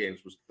Browns road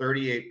games was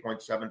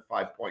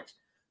 38.75 points.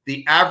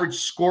 The average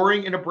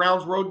scoring in a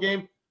Browns road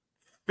game,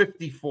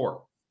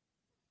 54.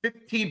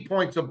 15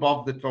 points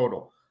above the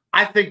total.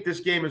 I think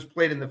this game is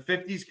played in the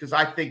 50s because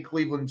I think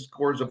Cleveland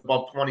scores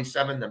above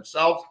 27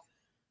 themselves.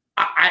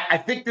 I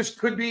think this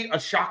could be a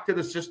shock to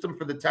the system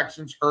for the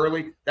Texans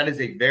early. That is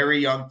a very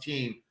young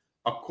team,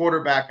 a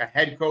quarterback, a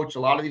head coach, a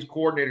lot of these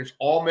coordinators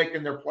all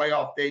making their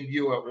playoff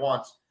debut at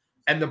once.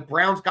 And the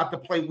Browns got to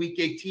play week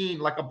 18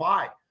 like a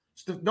bye.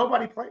 So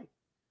nobody played.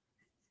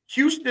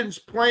 Houston's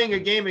playing a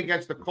game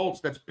against the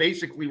Colts that's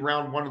basically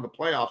round 1 of the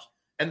playoffs.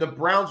 And the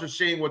Browns are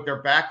seeing what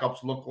their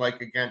backups look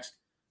like against,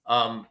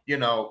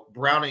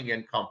 Browning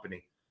and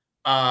company.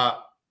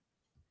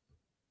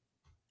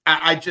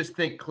 I just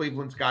think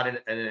Cleveland's got an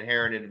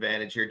inherent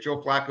advantage here.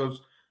 Joe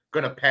Flacco's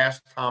going to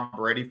pass Tom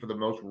Brady for the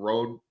most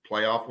road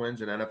playoff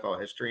wins in NFL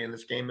history in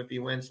this game if he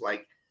wins.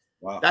 Like,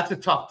 wow. That's a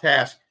tough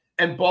task.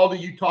 And, Baldy,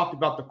 you talked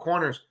about the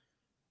corners.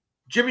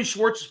 Jimmy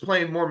Schwartz is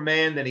playing more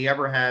man than he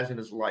ever has in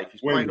his life.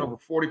 He's playing over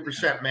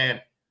 40% man.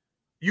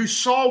 You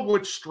saw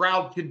what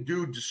Stroud can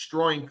do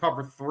destroying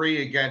cover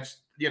 3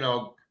 against,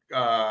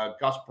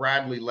 Gus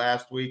Bradley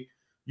last week.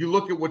 You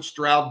look at what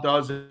Stroud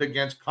does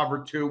against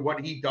cover 2,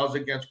 what he does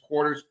against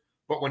quarters.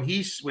 But when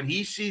he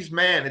sees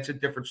man, it's a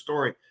different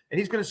story. And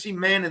he's going to see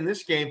man in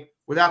this game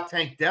without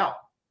Tank Dell.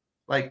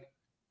 Like,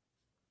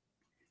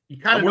 you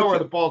kind of know where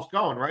the ball's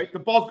going, right? The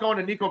ball's going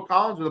to Nico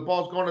Collins, or the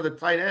ball's going to the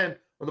tight end,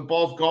 or the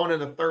ball's going in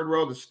the third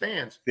row of the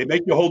stands. They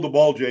make you hold the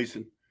ball,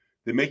 Jason.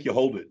 They make you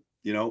hold it,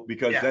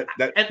 because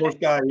that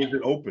first guy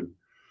isn't open.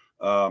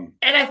 And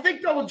I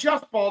think they'll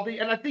adjust, Baldy,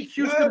 and I think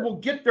Houston will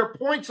get their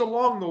points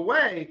along the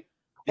way.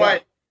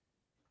 But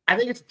I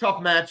think it's a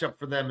tough matchup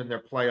for them in their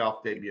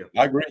playoff debut.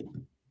 I agree.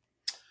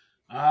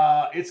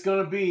 It's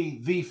going to be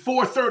the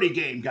 4:30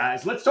 game,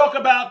 guys. Let's talk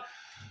about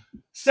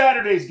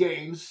Saturday's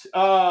games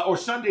or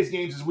Sunday's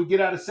games as we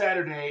get out of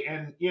Saturday.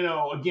 And,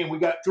 again, we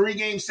got 3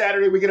 games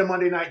Saturday. We get a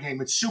Monday night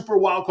game. It's Super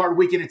Wildcard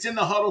Weekend. It's In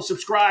the Huddle.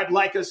 Subscribe,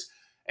 like us,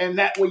 and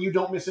that way you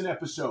don't miss an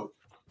episode.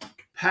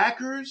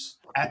 Packers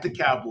at the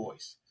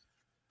Cowboys.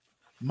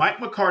 Mike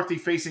McCarthy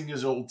facing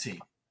his old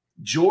team.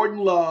 Jordan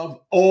Love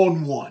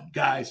on 1,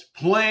 guys,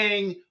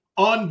 playing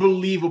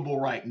unbelievable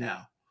right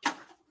now.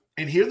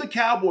 And here the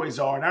Cowboys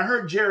are. And I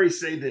heard Jerry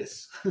say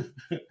this.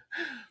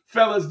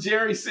 Fellas,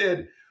 Jerry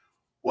said,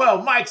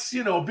 well, Mike's,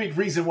 a big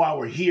reason why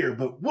we're here,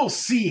 but we'll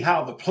see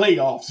how the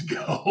playoffs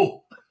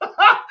go.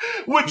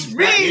 Which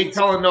means... He ain't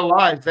telling no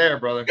lies there,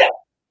 brother. Yeah.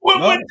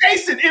 Well,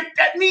 Jason, if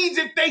that means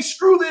if they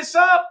screw this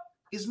up,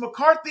 is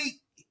McCarthy,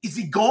 is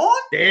he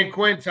gone? Dan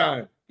Quinn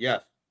time.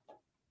 Yes.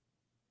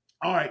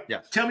 All right.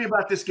 Yes. Tell me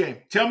about this game.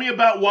 Tell me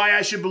about why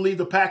I should believe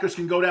the Packers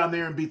can go down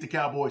there and beat the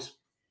Cowboys.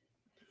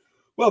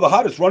 Well, the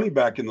hottest running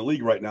back in the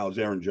league right now is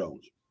Aaron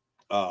Jones.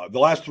 The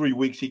last 3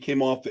 weeks, he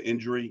came off the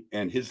injury,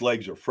 and his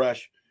legs are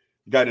fresh.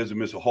 The guy doesn't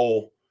miss a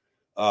hole.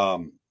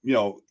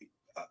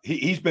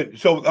 He's been –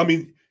 so, I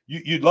mean,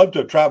 you'd love to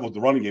have traveled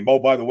the running game. Oh,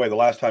 by the way, the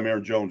last time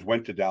Aaron Jones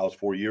went to Dallas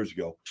 4 years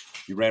ago,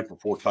 he ran for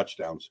 4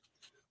 touchdowns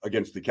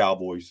against the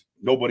Cowboys.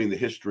 Nobody in the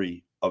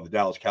history of the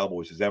Dallas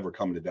Cowboys has ever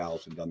come to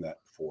Dallas and done that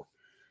before.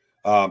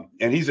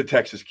 And he's a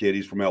Texas kid.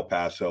 He's from El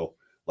Paso.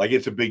 Like,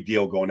 it's a big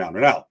deal going down.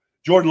 Now,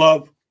 Jordan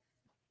Love,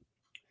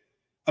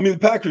 I mean, the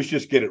Packers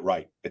just get it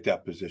right at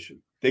that position.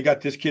 They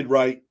got this kid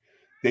right.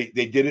 They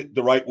did it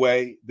the right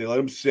way. They let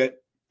him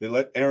sit. They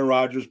let Aaron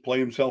Rodgers play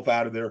himself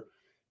out of there,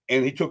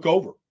 and he took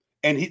over.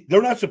 And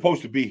they're not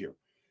supposed to be here.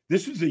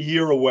 This is a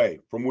year away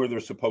from where they're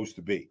supposed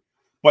to be.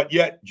 But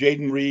yet,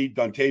 Jaden Reed,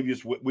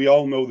 Dontavius, we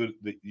all know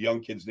the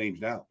young kids'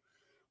 names now.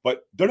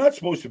 But they're not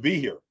supposed to be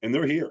here, and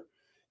they're here.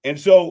 And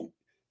so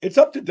it's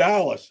up to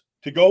Dallas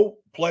to go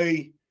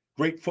play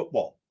great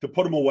football, to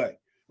put them away.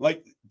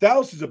 Like,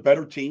 Dallas is a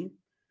better team,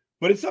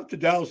 but it's up to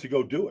Dallas to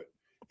go do it.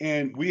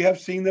 And we have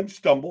seen them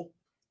stumble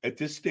at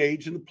this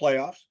stage in the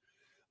playoffs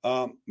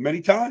many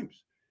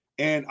times.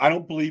 And I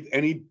don't believe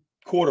any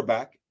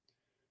quarterback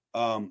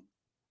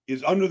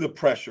is under the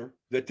pressure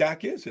that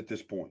Dak is at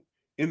this point.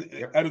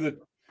 Out of the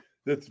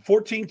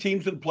 14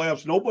 teams in the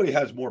playoffs, nobody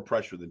has more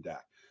pressure than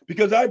Dak.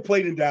 Because I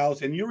played in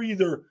Dallas, and you're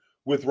either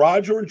with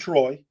Roger and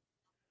Troy,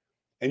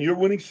 and you're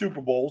winning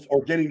Super Bowls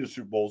or getting to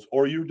Super Bowls,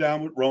 or you're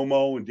down with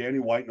Romo and Danny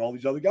White and all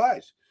these other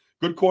guys.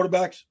 Good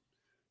quarterbacks,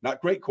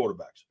 not great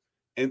quarterbacks.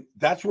 And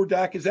that's where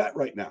Dak is at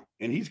right now.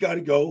 And he's got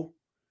to go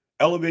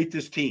elevate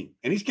this team.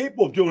 And he's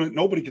capable of doing it.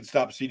 Nobody can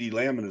stop CeeDee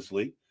Lamb in this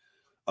league.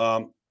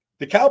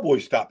 The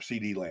Cowboys stop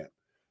CeeDee Lamb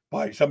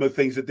by some of the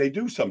things that they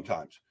do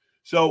sometimes.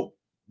 So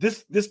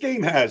this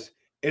game has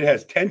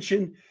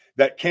tension.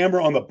 That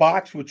camera on the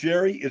box with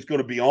Jerry is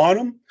going to be on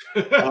him.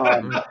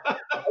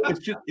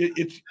 It's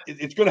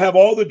going to have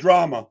all the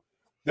drama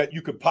that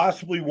you could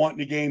possibly want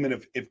in a game.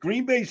 And if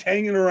Green Bay's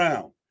hanging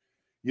around,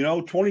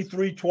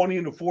 23-20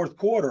 in the fourth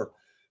quarter,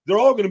 they're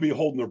all going to be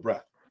holding their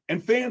breath,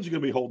 and fans are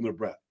going to be holding their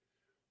breath.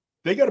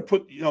 They got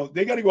to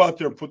they got to go out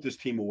there and put this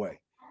team away,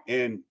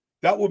 and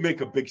that would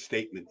make a big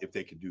statement if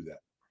they could do that.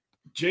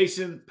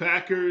 Jason,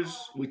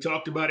 Packers, we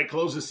talked about it,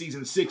 close the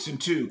season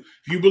 6-2. If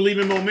you believe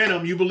in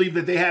momentum, you believe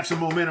that they have some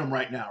momentum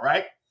right now,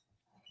 right?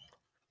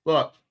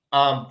 Look,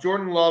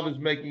 Jordan Love is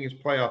making his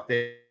playoff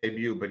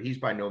debut, but he's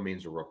by no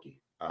means a rookie.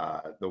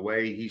 The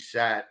way he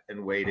sat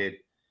and waited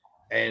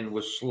and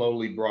was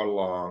slowly brought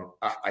along,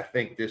 I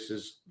think this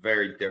is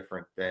very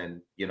different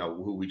than,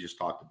 who we just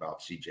talked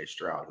about, C.J.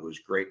 Stroud, who is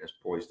great and as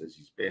poised as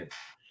he's been.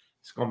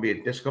 This is going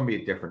to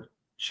be a different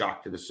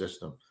shock to the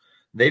system.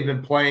 They've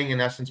been playing, in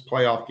essence,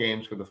 playoff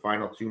games for the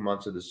final 2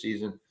 months of the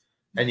season.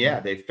 And, yeah,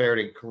 they fared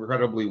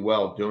incredibly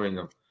well doing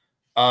them.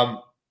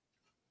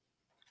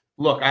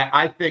 Look,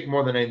 I think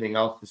more than anything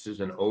else, this is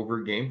an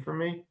over game for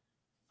me.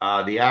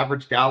 The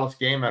average Dallas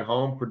game at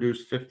home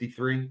produced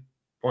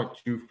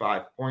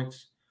 53.25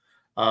 points.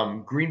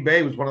 Green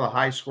Bay was one of the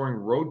highest-scoring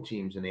road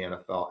teams in the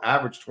NFL,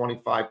 averaged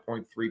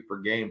 25.3 per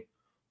game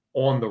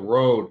on the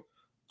road.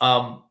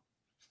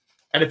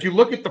 And if you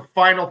look at the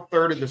final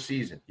third of the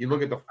season, you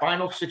look at the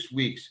final 6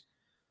 weeks,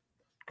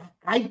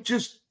 I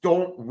just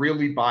don't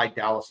really buy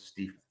Dallas's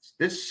defense.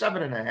 This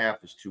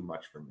 7.5 is too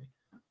much for me.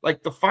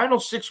 Like, the final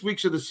 6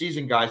 weeks of the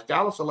season, guys,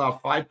 Dallas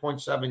allowed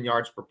 5.7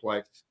 yards per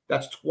play.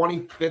 That's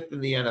 25th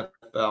in the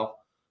NFL.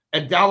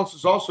 And Dallas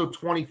is also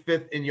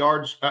 25th in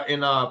yards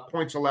in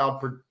points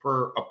allowed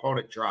per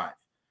opponent drive.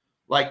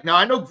 Like, now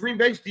I know Green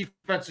Bay's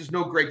defense is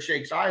no great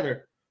shakes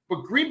either,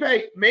 but Green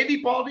Bay, maybe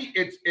Baldy,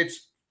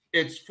 it's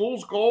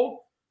fool's gold,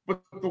 but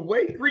the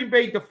way Green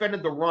Bay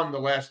defended the run the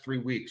last 3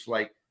 weeks,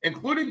 like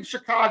including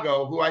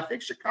Chicago, who I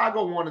think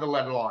Chicago wanted to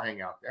let it all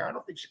hang out there. I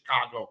don't think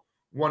Chicago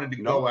wanted to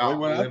go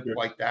out and limp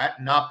like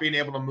that, not being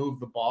able to move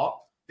the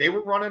ball. They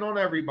were running on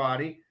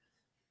everybody.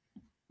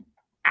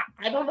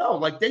 I don't know.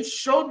 Like, they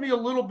showed me a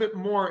little bit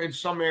more in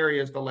some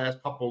areas the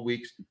last couple of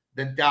weeks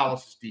than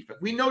Dallas's defense.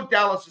 We know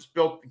Dallas is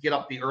built to get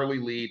up the early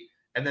lead,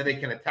 and then they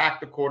can attack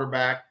the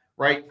quarterback,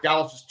 right?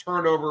 Dallas's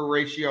turnover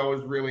ratio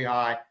is really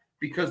high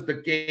because the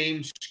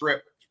game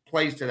script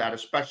plays to that,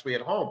 especially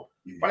at home.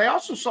 But I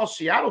also saw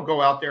Seattle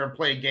go out there and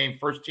play a game,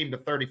 first team to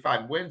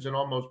 35 wins, and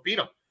almost beat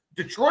them.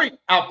 Detroit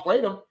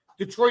outplayed them.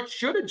 Detroit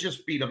should have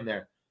just beat them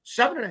there.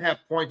 7.5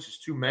 points is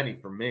too many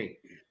for me.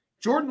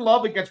 Jordan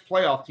Love against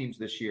playoff teams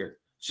this year.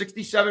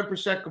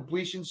 67%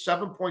 completion,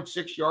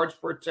 7.6 yards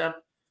per attempt,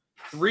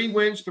 3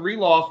 wins, 3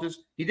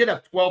 losses. He did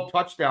have 12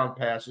 touchdown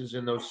passes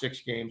in those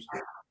 6 games.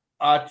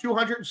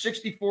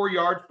 264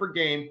 yards per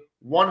game,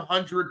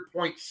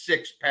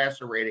 100.6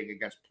 passer rating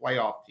against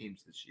playoff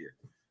teams this year.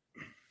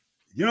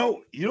 You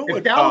know if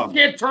what? Dallas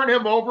can't turn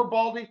him over,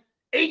 Baldy,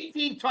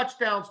 18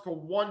 touchdowns to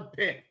 1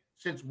 pick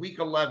since week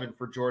 11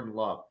 for Jordan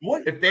Love.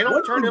 If they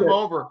don't turn him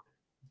over,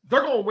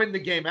 they're going to win the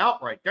game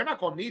outright. They're not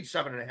going to need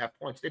 7.5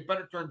 points. They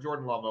better turn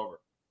Jordan Love over.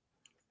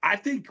 I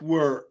think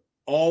we're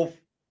all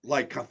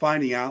like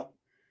finding out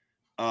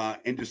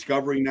and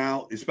discovering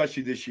now,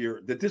 especially this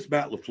year, that this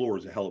Matt LaFleur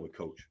is a hell of a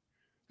coach.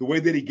 The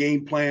way that he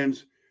game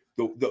plans,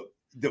 the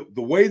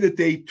way that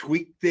they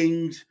tweak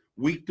things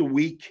week to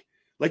week,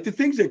 like the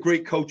things that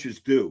great coaches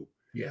do.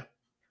 Yeah.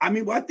 I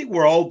mean, I think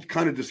we're all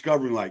kind of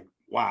discovering, like,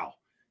 wow,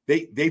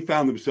 they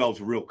found themselves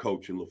a real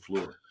coach in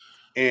LaFleur.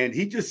 And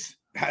he just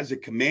has a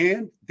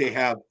command. They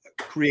have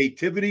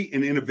creativity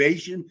and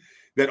innovation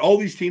that all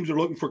these teams are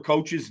looking for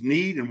coaches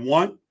need and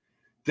want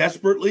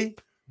desperately.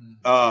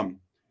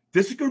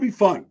 This is going to be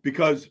fun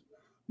because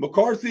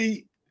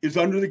McCarthy is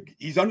under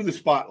the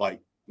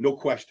spotlight, no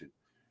question.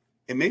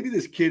 And maybe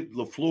this kid,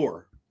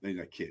 LaFleur, maybe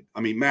that kid,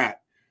 I mean, Matt,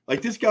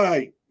 like this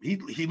guy, he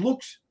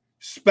looks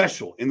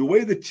special. And the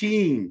way the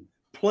team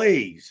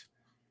plays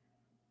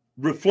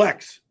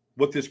reflects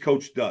what this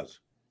coach does.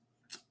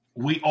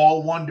 We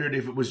all wondered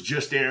if it was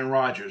just Aaron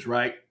Rodgers,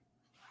 right?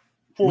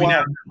 We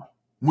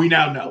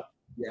now know.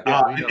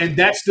 Yeah, and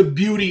that's the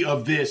beauty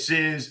of this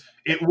is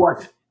it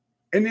wasn't.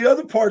 And the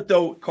other part,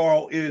 though,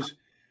 Carl, is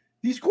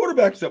these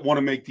quarterbacks that want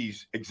to make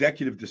these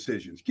executive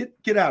decisions,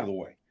 get out of the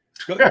way.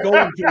 Go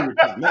and do your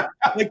time.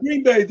 Like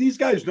Green Bay, these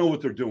guys know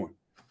what they're doing.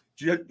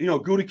 You know,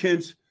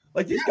 Gutekunst,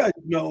 like these guys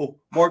know,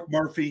 Mark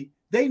Murphy,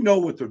 they know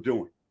what they're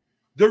doing.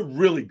 They're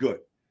really good.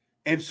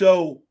 And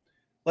so,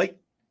 like,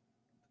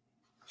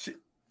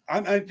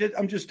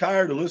 I'm just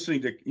tired of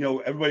listening to, you know,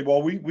 everybody,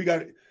 well, we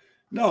got it.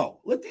 No,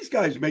 let these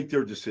guys make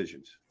their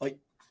decisions. Like,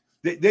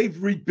 they've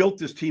rebuilt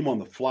this team on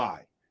the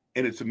fly,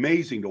 and it's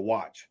amazing to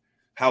watch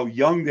how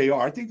young they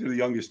are. I think they're the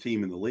youngest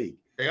team in the league.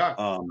 They are.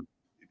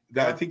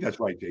 I think that's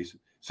right,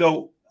 Jason.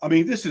 So, I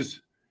mean, this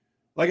is,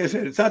 like I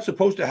said, it's not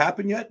supposed to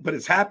happen yet, but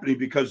it's happening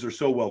because they're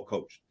so well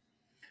coached.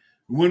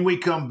 When we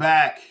come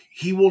back,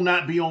 he will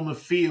not be on the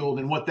field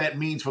and what that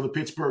means for the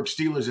Pittsburgh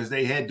Steelers as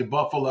they head to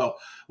Buffalo.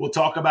 We'll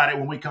talk about it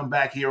when we come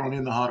back here on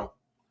In the Huddle.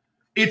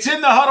 It's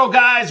In the Huddle,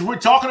 guys. We're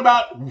talking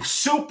about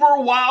Super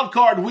Wild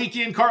Card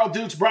Weekend. Carl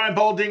Dukes, Brian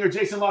Baldinger,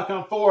 Jason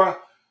LaCanfora.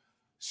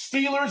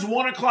 Steelers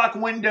 1 o'clock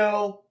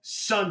window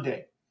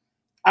Sunday.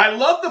 I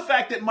love the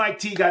fact that Mike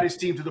T got his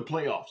team to the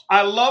playoffs.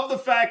 I love the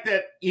fact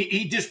that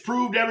he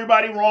disproved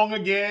everybody wrong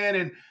again,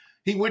 and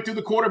he went through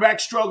the quarterback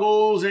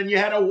struggles, and you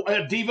had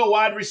a diva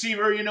wide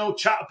receiver, you know,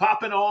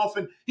 popping off,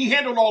 and he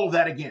handled all of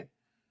that again.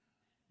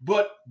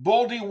 But,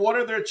 Baldy, what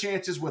are their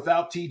chances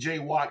without T.J.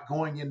 Watt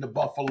going into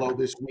Buffalo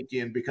this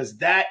weekend? Because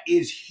that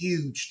is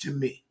huge to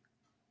me.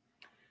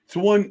 It's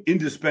one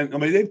indispensable. I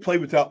mean, they've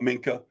played without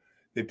Minka.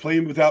 They play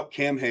him without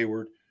Cam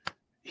Hayward.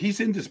 He's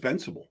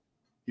indispensable.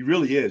 He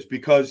really is,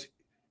 because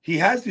he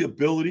has the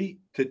ability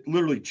to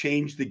literally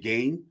change the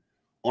game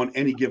on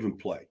any given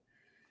play.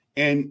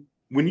 And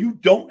when you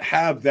don't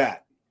have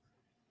that,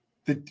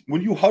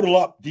 when you huddle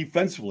up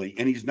defensively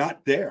and he's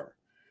not there,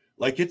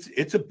 like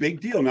it's a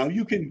big deal. Now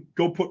you can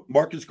go put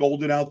Marcus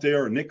Golden out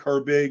there or Nick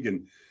Herbig,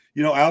 and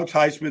you know Alex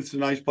Highsmith's a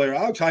nice player.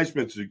 Alex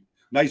Highsmith's a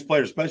nice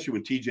player, especially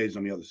when TJ's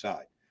on the other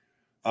side.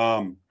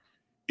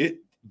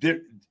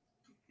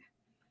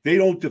 They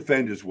don't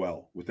defend as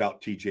well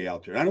without TJ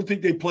out there. I don't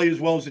think they play as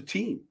well as a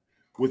team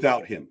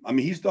without him. I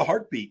mean, he's the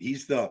heartbeat.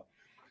 He's the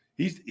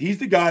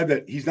guy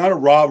that he's not a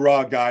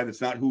rah-rah guy. That's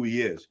not who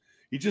he is.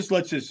 He just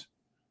lets his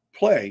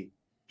play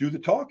do the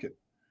talking.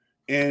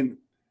 And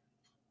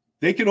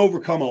they can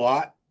overcome a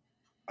lot.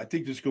 I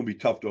think this is going to be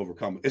tough to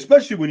overcome,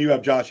 especially when you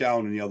have Josh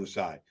Allen on the other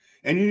side.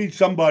 And you need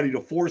somebody to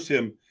force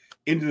him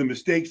into the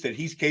mistakes that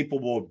he's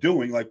capable of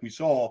doing, like we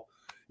saw,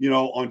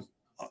 in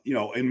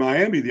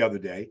Miami the other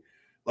day.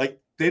 Like,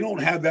 they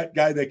don't have that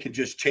guy that can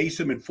just chase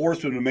him and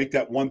force him to make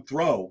that one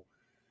throw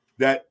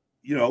that,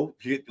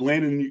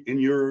 land in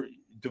your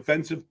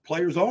defensive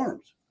player's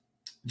arms.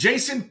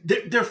 Jason,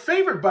 they're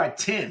favored by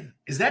 10.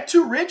 Is that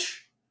too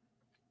rich?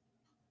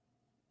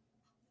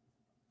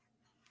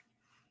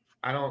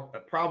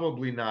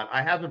 Probably not.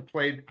 I haven't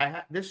played.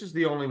 This is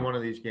the only one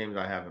of these games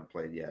I haven't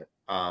played yet.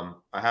 I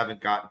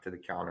haven't gotten to the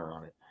counter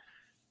on it.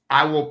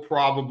 I will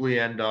probably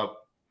end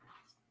up,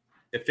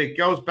 if it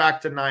goes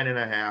back to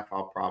 9.5,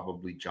 I'll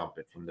probably jump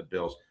it from the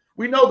Bills.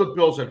 We know the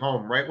Bills at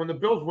home, right? When the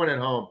Bills win at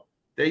home,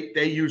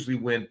 they usually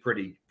win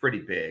pretty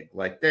big.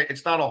 Like,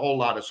 it's not a whole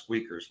lot of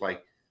squeakers.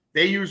 Like,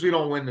 they usually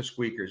don't win the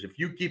squeakers. If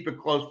you keep it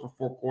close for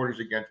 4 quarters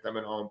against them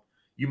at home,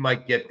 you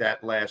might get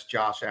that last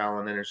Josh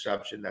Allen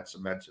interception that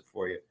cements it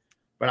for you.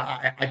 But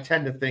I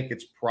tend to think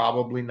it's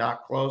probably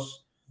not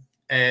close.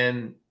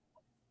 And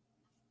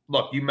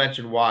look, you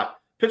mentioned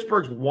Watt.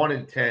 Pittsburgh's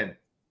 1-10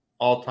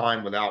 all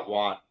time without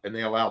Watt, and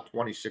they allow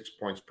 26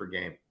 points per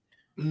game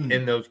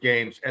in those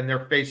games. And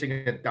they're facing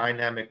a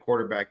dynamic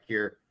quarterback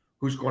here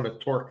who's going to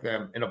torque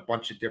them in a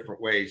bunch of different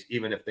ways,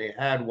 even if they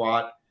had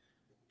Watt.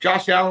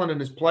 Josh Allen in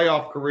his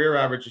playoff career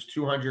averages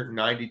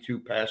 292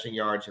 passing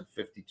yards and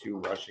 52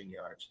 rushing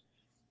yards.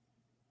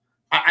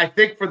 I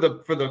think for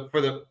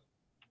the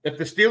if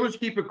the Steelers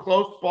keep it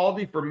close,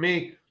 Baldy, for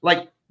me,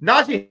 like,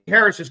 Najee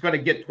Harris is going to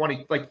get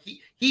 20. Like,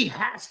 he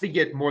has to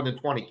get more than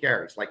 20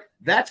 carries. Like,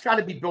 that's got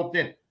to be built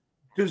in.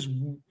 Do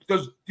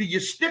you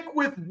stick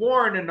with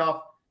Warren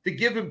enough to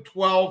give him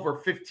 12 or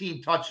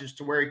 15 touches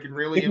to where he can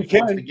really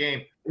influence the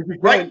game?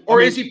 Right?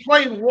 Or is he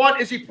playing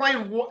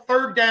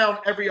third down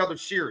every other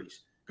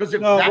series? Because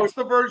if that's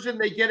the version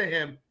they get of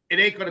him, it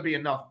ain't going to be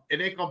enough. It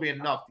ain't going to be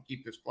enough to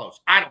keep this close.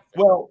 I don't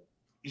think. Well,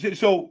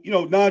 so,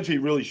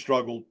 Najee really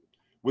struggled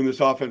when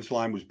this offensive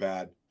line was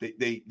bad.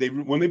 They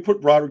when they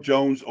put Broderick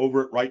Jones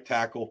over at right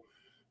tackle,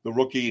 the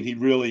rookie, and he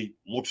really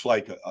looks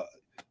like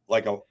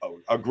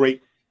a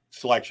great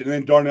selection. And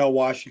then Darnell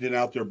Washington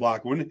out there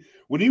blocking.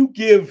 When you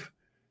give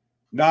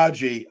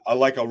Najee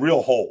a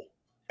real hole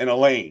and a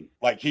lane,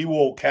 like, he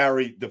will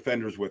carry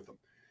defenders with him.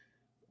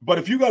 But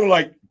if you got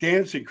to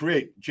dance and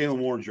create, Jaylen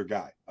Warren's your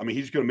guy. I mean,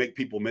 he's going to make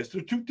people miss.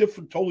 They're two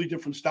totally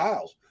different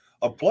styles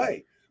of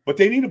play. But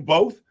they needed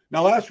both.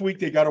 Now, last week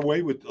they got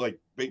away with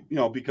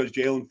because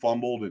Jalen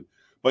fumbled,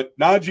 but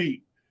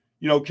Najee,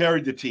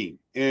 carried the team,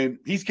 and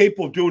he's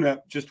capable of doing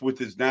that just with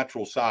his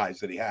natural size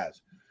that he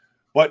has.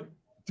 But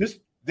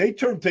they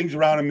turned things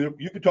around. I mean,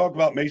 you could talk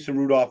about Mason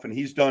Rudolph, and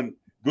he's done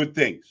good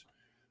things.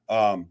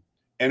 And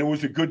it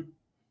was a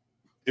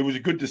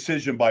good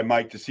decision by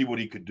Mike to see what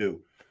he could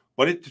do.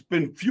 But it's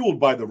been fueled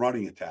by the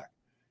running attack.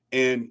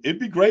 And it'd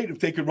be great if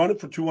they could run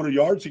it for 200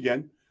 yards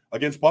again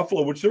against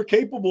Buffalo, which they're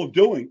capable of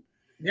doing.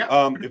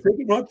 Yeah. If they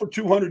can run for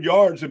 200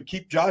 yards and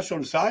keep Josh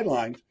on the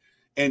sidelines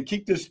and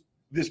keep this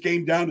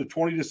game down to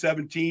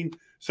 20-17,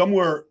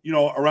 somewhere,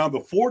 around the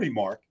 40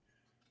 mark,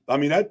 I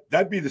mean,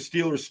 that'd be the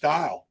Steelers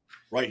style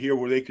right here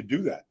where they could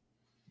do that.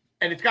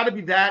 And it's got to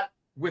be that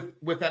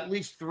with at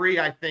least 3,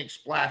 I think,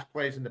 splash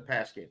plays in the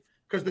pass game.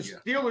 Because the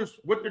Steelers,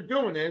 what they're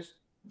doing is,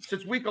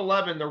 since week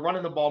 11, they're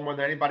running the ball more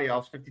than anybody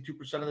else,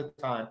 52% of the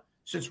time.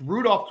 Since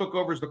Rudolph took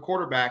over as the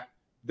quarterback,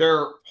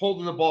 they're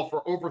holding the ball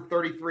for over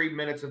 33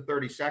 minutes and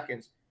 30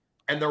 seconds.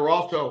 And they're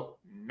also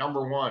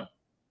number 1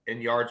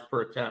 in yards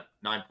per attempt,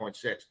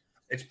 9.6.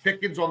 It's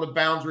Pickens on the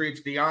boundary.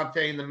 It's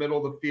Deontay in the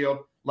middle of the field.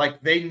 Like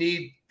they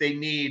need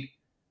the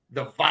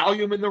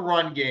volume in the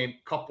run game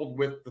coupled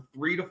with the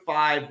 3 to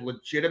 5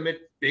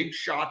 legitimate big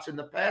shots in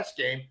the pass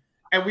game.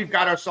 And we've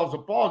got ourselves a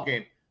ball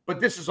game. But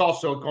this is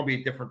also going to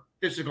be different.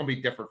 This is going to be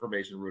different for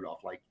Mason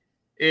Rudolph. Like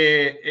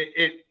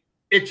it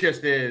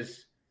just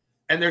is.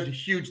 And there's a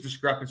huge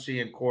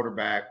discrepancy in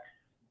quarterback.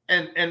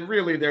 And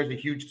really there's a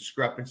huge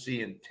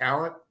discrepancy in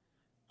talent.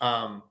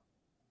 And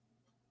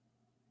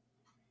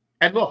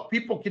look,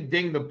 people can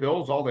ding the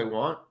Bills all they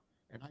want,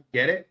 and I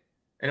get it.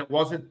 And it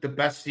wasn't the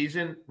best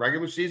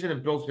regular season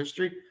in Bills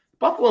history. The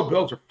Buffalo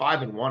Bills are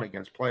 5-1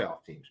 against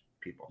playoff teams,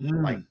 people.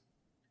 Like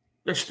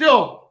they're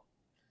still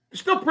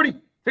pretty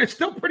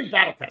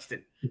battle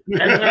tested. And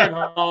they're at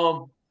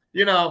home.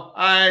 It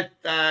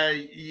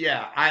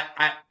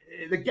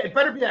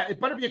better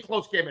be a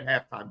close game at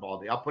halftime,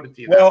 Baldy. I'll put it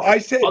to you. Well, I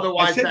said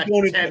otherwise that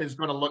 10 is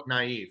going to look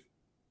naive.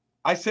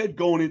 I said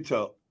going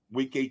into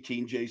week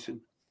 18, Jason,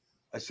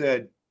 I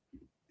said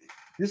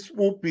this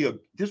won't be a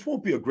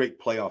great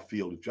playoff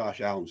field if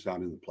Josh Allen's not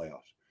in the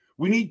playoffs.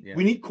 We need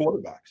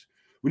quarterbacks.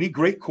 We need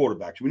great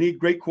quarterbacks. We need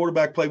great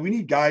quarterback play. We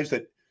need guys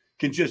that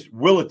can just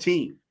will a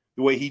team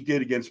the way he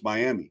did against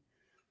Miami,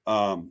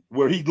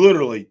 where he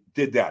literally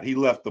did that. He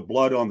left the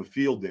blood on the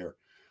field there.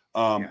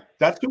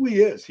 That's who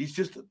he is. He's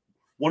just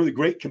one of the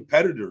great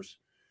competitors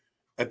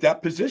at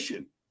that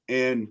position.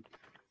 And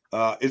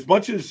as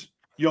much as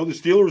the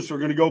Steelers are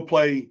going to go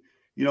play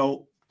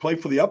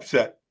for the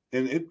upset,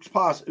 and it's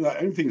possible,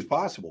 anything is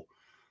possible.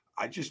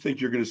 I just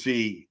think you're going to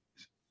see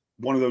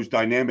one of those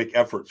dynamic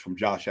efforts from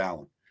Josh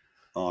Allen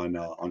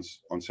on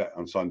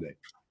Sunday.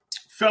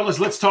 Fellas,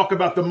 let's talk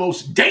about the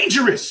most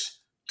dangerous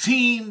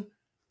team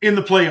in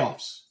the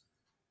playoffs.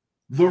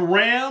 The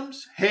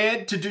Rams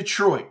head to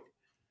Detroit.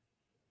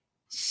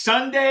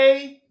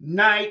 Sunday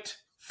night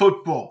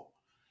football.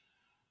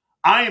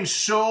 I am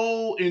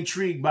so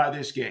intrigued by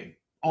this game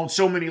on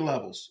so many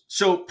levels.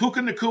 So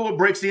Puka Nacua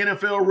breaks the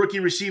NFL rookie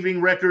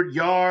receiving record,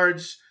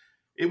 yards.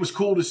 It was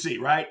cool to see,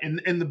 right?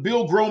 And the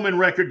Bill Groman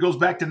record goes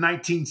back to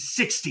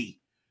 1960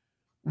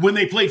 when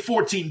they played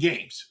 14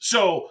 games.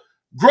 So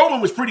Groman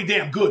was pretty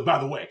damn good, by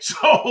the way.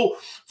 So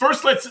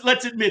first,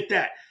 let's admit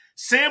that.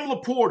 Sam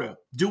Laporta,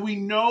 do we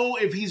know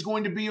if he's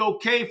going to be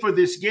okay for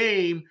this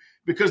game?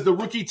 Because the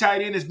rookie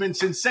tight end has been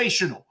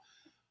sensational.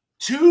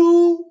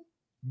 2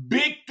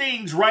 big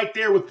things right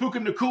there with Puka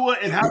Nacua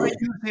and how they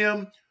use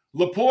him.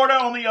 Laporta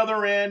on the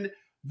other end.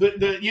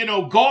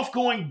 The Goff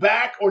going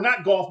back, or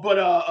not Goff, but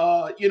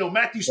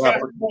Matthew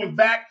Stafford going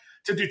back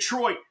to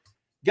Detroit.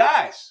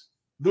 Guys,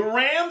 the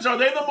Rams, are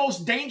they the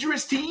most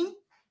dangerous team?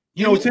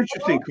 It's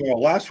interesting,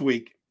 Carl. Last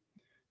week,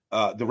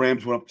 the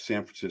Rams went up to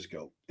San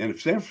Francisco. And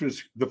if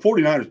the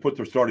 49ers put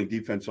their starting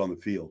defense on the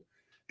field,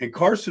 and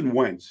Carson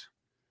Wentz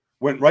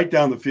went right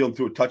down the field and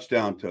threw a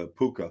touchdown to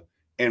Puka,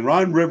 and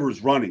Ron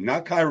Rivers running,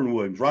 not Kyron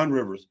Williams, Ron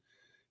Rivers,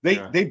 they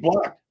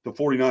blocked the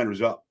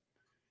 49ers up.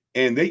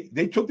 And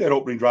they took that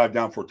opening drive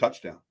down for a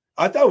touchdown.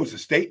 I thought it was a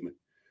statement.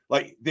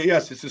 Like,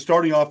 yes, it's the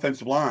starting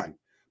offensive line.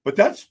 But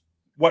that's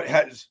what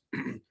has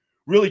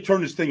really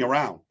turned this thing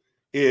around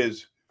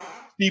is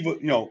Steve,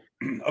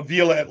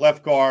 Avila at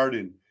left guard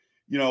and,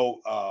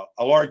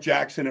 Alaric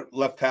Jackson at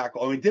left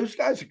tackle. I mean, those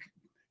guys,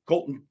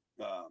 Coleman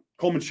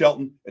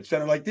Shelton at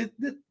center, like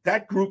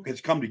that group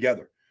has come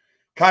together.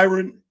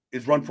 Kyron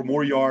is run for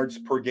more yards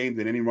per game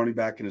than any running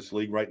back in this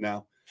league right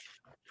now.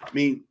 I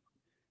mean,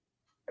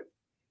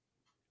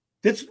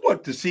 this is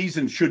what the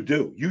season should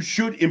do. You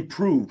should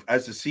improve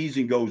as the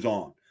season goes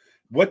on.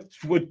 What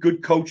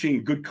good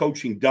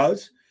coaching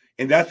does,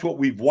 and that's what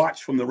we've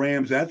watched from the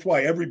Rams. That's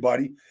why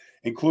everybody,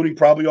 including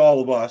probably all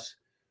of us,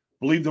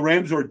 believe the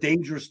Rams are a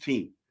dangerous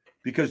team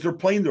because they're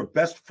playing their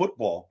best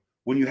football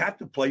when you have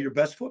to play your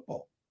best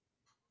football.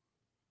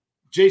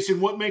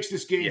 Jason, what makes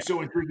this game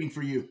so intriguing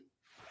for you?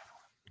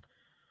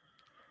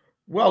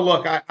 Well,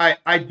 look,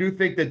 I do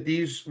think that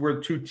these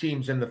were 2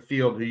 teams in the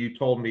field who you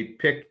told me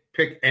pick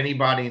pick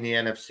anybody in the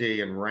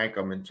NFC and rank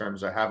them in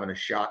terms of having a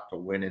shot to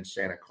win in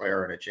Santa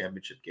Clara in a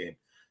championship game,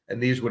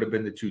 and these would have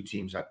been the two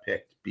teams I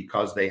picked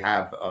because they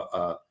have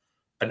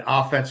an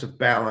offensive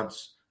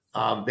balance.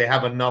 They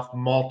have enough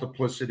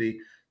multiplicity.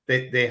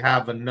 They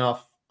have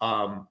enough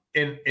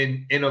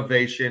in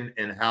innovation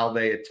in how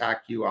they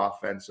attack you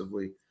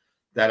offensively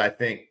that I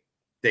think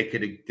they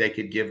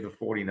could give the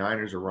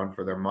 49ers a run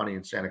for their money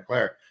in Santa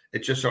Clara. It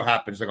just so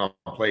happens they're going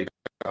to play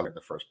in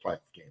the first playoff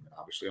game, and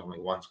obviously only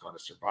one's going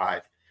to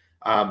survive.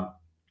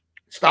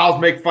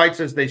 Styles make fights,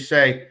 as they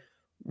say.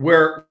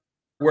 Where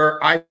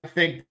I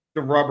think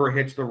the rubber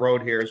hits the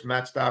road here is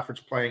Matt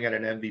Stafford's playing at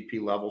an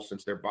MVP level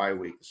since their bye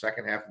week. The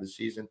second half of the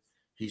season,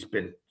 he's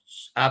been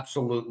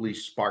absolutely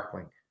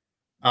sparkling.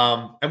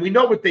 And we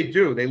know what they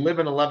do. They live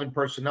in 11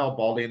 personnel,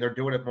 Baldy, and they're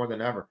doing it more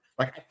than ever.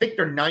 Like, I think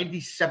they're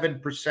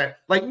 97%.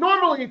 Like,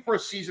 normally for a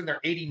season,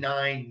 they're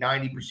 89,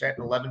 90%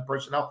 in 11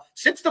 personnel.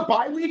 Since the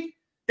bye week,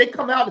 they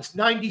come out, it's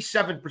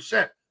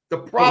 97%. The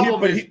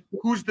problem is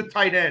who's the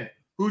tight end?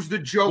 Who's the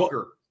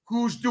joker?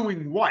 Who's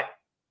doing what?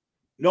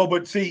 No,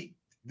 but see,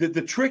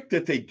 the trick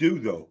that they do,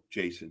 though,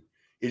 Jason,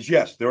 is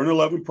yes, they're in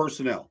 11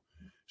 personnel.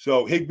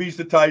 So Higbee's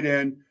the tight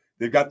end.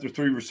 They've got their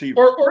three receivers.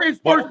 Or is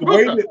Puka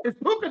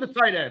the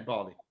tight end,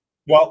 Baldy?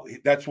 Well,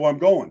 that's where I'm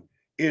going.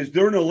 Is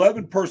they're in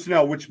 11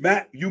 personnel, which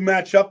you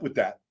match up with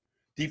that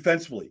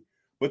defensively.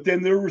 But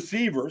then their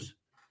receivers,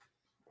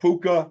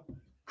 Puka,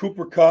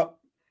 Cooper Kupp,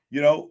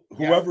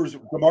 whoever's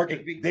the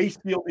market, they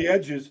steal the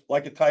edges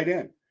like a tight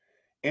end.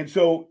 And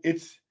so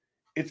it's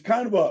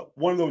kind of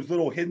one of those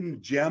little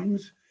hidden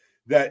gems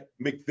that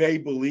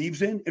McVay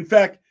believes in. In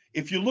fact,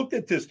 if you looked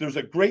at this, there's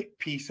a great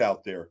piece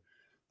out there.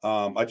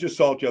 I just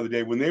saw it the other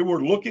day when they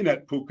were looking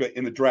at Puka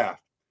in the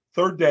draft,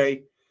 third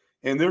day,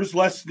 and there's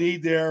Les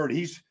Snead there, and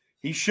he's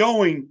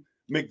showing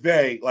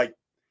McVay, like,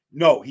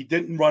 no, he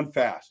didn't run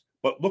fast,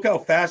 but look how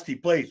fast he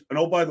plays. And,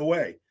 oh, by the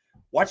way,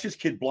 watch this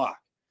kid block.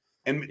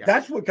 And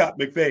that's what got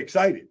McVay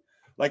excited.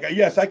 Like,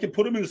 yes, I can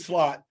put him in the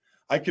slot.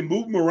 I can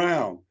move him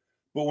around.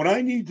 But when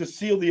I need to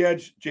seal the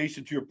edge,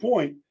 Jason, to your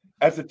point,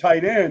 as a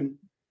tight end,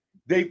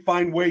 they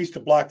find ways to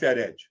block that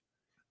edge.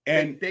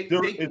 And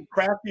they're as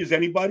crafty as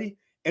anybody.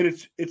 And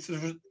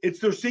it's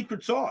their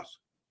secret sauce.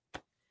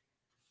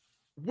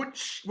 What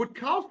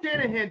Kyle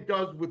Shanahan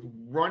does with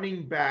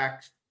running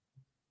backs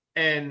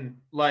and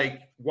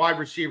like wide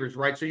receivers,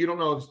 right? So you don't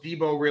know if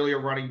Debo really a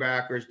running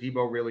back or is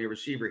Debo really a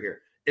receiver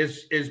here.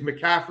 Is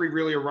McCaffrey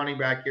really a running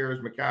back here?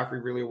 Is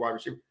McCaffrey really a wide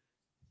receiver?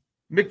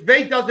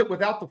 McVay does it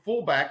without the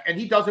fullback, and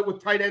he does it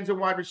with tight ends and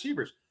wide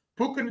receivers.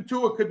 Puka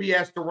Nacua could be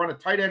asked to run a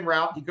tight end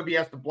route. He could be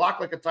asked to block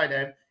like a tight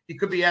end. He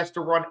could be asked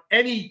to run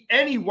any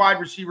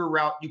wide receiver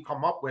route you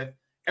come up with.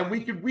 And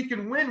we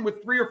can win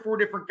with 3 or 4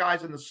 different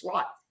guys in the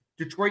slot.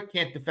 Detroit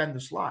can't defend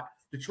the slot.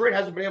 Detroit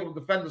hasn't been able to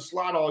defend the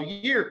slot all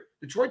year.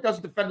 Detroit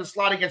doesn't defend the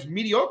slot against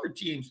mediocre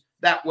teams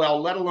that well,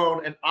 let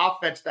alone an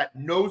offense that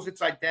knows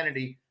its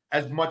identity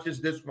as much as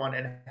this one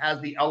and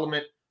has the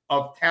element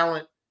of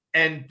talent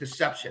and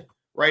deception,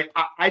 right?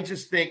 I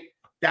just think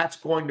that's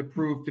going to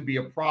prove to be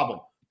a problem.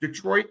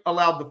 Detroit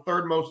allowed the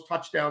third most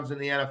touchdowns in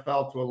the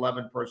NFL to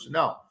 11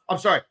 personnel. I'm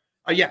sorry.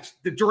 Yes,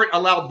 Detroit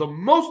allowed the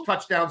most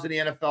touchdowns in the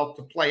NFL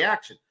to play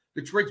action.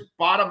 Detroit's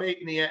bottom 8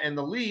 in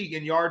the league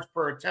in yards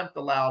per attempt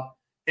allowed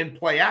in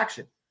play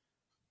action.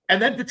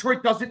 And then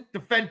Detroit doesn't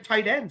defend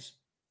tight ends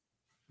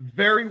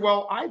very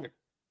well either,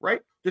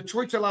 right?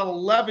 Detroit's allowed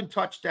 11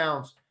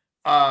 touchdowns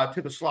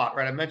to the slot,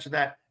 right? I mentioned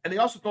that. And they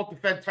also don't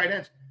defend tight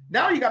ends.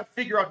 Now you got to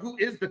figure out who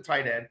is the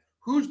tight end,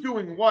 who's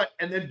doing what,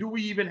 and then do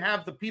we even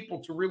have the people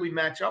to really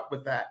match up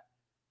with that?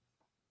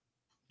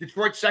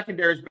 Detroit's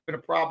secondary has been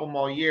a problem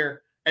all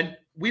year. And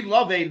we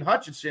love Aiden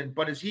Hutchinson,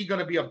 but is he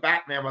going to be a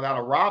Batman without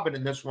a Robin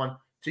in this one?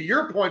 To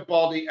your point,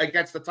 Baldy,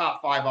 against the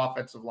top 5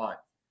 offensive line.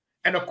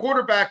 And a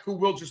quarterback who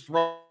will just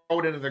throw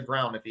it into the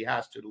ground if he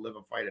has to live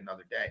and fight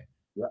another day.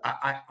 Yeah.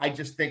 I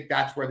just think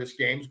that's where this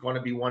game's going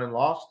to be won and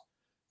lost.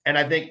 And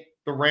I think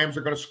the Rams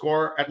are going to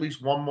score at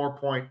least one more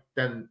point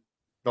than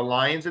the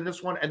Lions in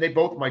this one, and they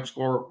both might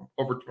score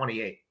over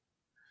 28.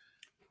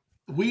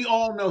 We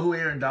all know who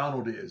Aaron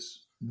Donald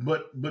is,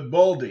 but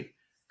Baldy,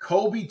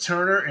 Kobe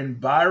Turner and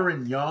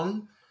Byron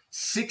Young,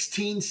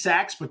 16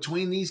 sacks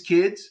between these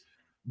kids,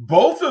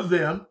 both of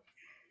them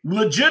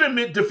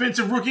legitimate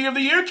Defensive Rookie of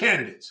the Year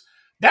candidates.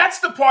 That's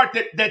the part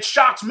that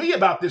shocks me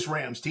about this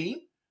Rams team.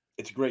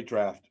 It's a great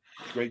draft.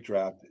 Great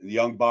draft. The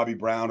young Bobby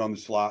Brown on the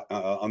slot,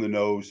 on the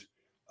nose.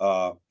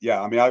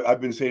 Yeah, I mean,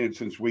 I've been saying it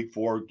since week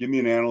 4. Give me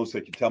an analyst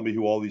that can tell me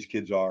who all these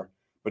kids are.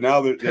 But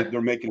now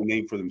they're making a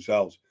name for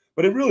themselves.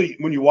 But it really,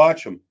 when you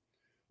watch them,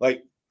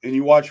 and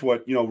you watch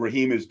what,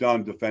 Raheem has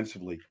done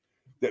defensively,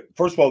 that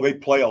first of all, they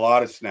play a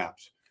lot of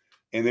snaps,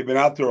 and they've been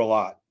out there a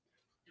lot.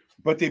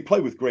 But they play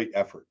with great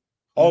effort.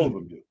 All of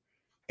them do.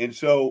 And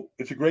so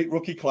it's a great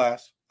rookie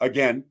class,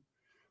 again.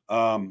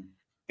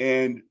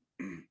 And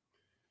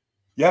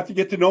you have to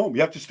get to know them.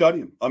 You have to study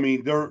them. I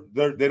mean,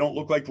 they don't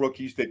look like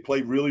rookies. They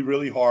play really,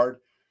 really hard.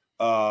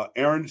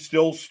 Aaron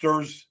still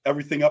stirs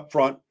everything up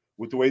front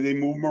with the way they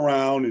move him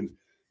around and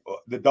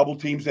the double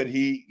teams that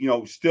he,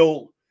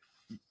 still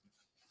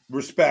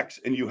respects,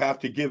 and you have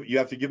to give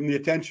them the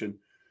attention.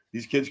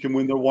 These kids can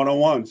win their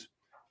one-on-ones,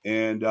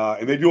 and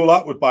they do a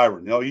lot with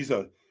Byron. You know,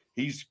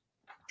 he's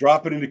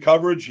dropping into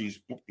coverage.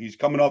 He's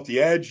coming off the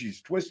edge.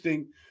 He's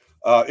twisting.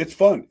 It's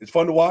fun. It's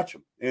fun to watch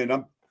him, and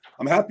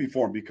I'm happy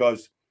for him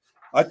because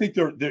I think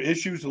their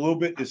issues a little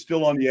bit is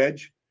still on the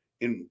edge,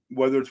 in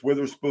whether it's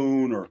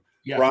Witherspoon or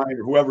Brian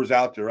or whoever's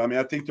out there. I mean,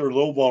 I think they're a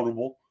little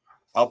vulnerable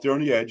out there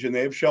on the edge, and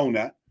they have shown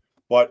that.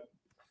 But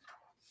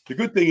the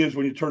good thing is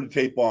when you turn the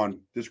tape on,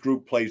 this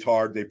group plays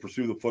hard. They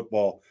pursue the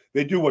football.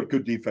 They do what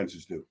good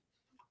defenses do.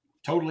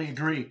 Totally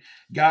agree.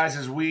 Guys,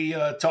 as we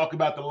talk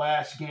about the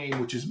last game,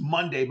 which is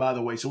Monday, by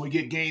the way. So we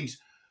get games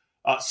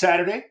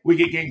Saturday, we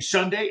get games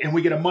Sunday, and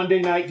we get a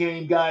Monday night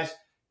game, guys.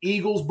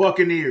 Eagles,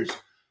 Buccaneers.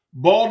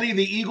 Baldy,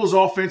 the Eagles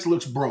offense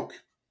looks broke.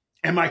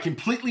 Am I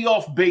completely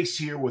off base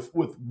here with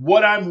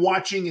what I'm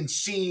watching and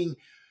seeing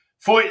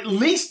for at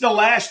least the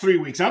last 3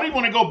 weeks? I don't even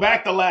want to go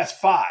back the last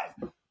 5.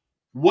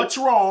 What's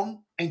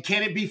wrong, and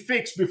can it be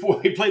fixed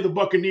before they play the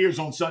Buccaneers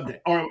on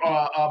Sunday or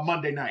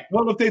Monday night?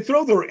 Well, if they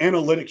throw their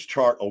analytics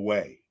chart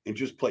away and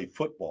just play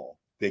football,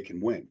 they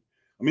can win.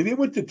 I mean, they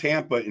went to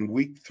Tampa in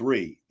week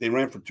 3. They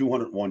ran for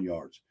 201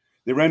 yards.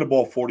 They ran the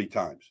ball 40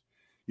 times.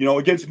 You know,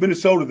 against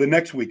Minnesota the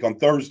next week on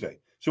Thursday.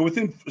 So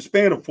within a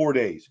span of 4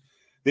 days,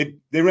 they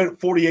ran it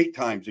 48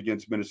 times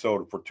against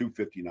Minnesota for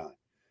 259.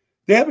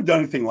 They haven't done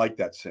anything like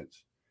that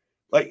since.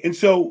 And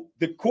so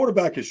the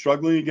quarterback is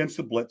struggling against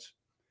the blitz.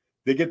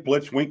 They get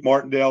blitz. Wink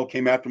Martindale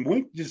came after him.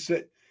 Wink just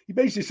said, he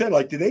basically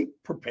said, did they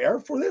prepare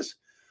for this?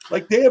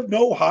 They have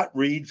no hot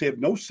reads. They have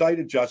no sight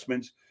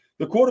adjustments.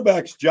 The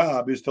quarterback's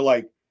job is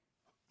to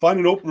find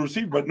an open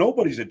receiver, but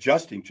nobody's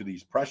adjusting to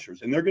these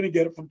pressures, and they're going to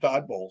get it from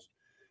Todd Bowles.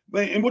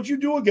 And what you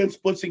do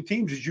against blitzing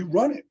teams is you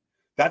run it.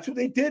 That's what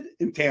they did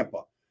in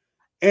Tampa.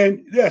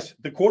 And yes,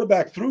 the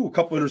quarterback threw a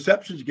couple of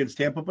interceptions against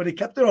Tampa, but he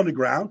kept it on the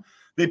ground.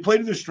 They played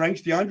to their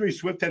strengths. DeAndre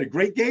Swift had a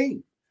great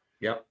game.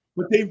 Yep.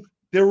 But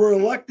they were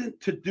reluctant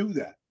to do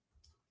that.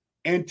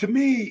 And to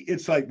me,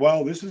 it's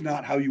this is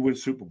not how you win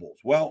Super Bowls.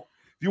 Well,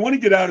 if you want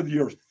to get out of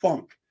your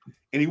funk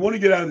and you want to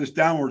get out of this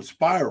downward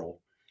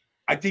spiral,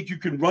 I think you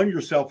can run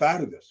yourself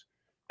out of this.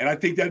 And I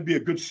think that'd be a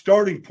good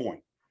starting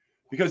point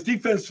because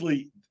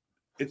defensively,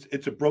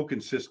 it's a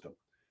broken system.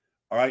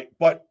 All right.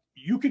 But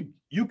you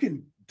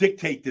can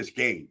dictate this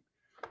game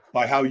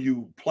by how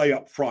you play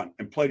up front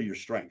and play to your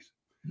strengths.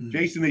 Mm-hmm.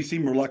 Jason, they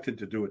seem reluctant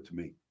to do it to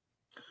me.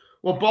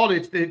 Well, Baldy,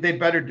 they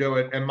better do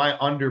it, and my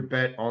under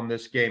bet on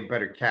this game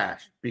better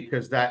cash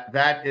because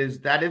that is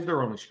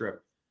their only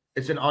script.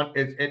 It's and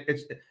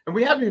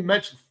we haven't even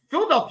mentioned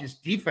Philadelphia's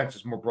defense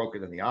is more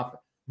broken than the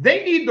offense.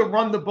 They need to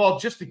run the ball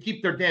just to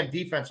keep their damn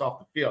defense off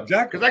the field.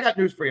 Exactly. Because I got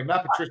news for you,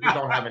 Matt Patricia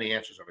don't have any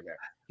answers over there.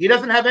 He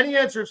doesn't have any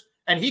answers,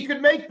 and he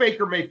could make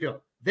Baker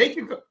Mayfield. They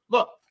can go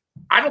look.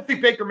 I don't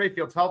think Baker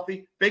Mayfield's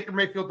healthy. Baker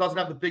Mayfield doesn't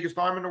have the biggest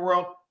arm in the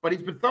world, but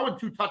he's been throwing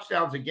 2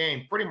 touchdowns a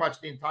game pretty much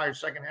the entire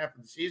second half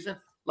of the season.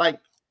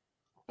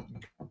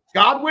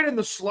 Godwin in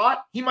the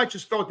slot, he might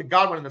just throw it to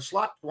Godwin in the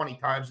slot 20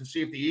 times and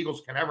see if the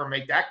Eagles can ever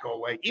make that go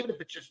away. Even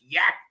if it's just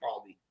yak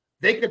Baldy,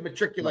 they could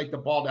matriculate the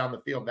ball down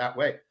the field that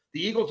way.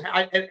 The Eagles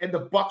and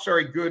the Bucs are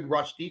a good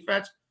rush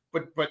defense,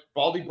 but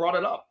Baldy brought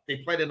it up. They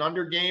played an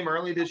under game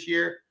early this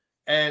year,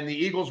 and the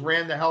Eagles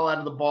ran the hell out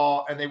of the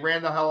ball, and they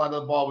ran the hell out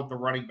of the ball with the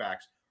running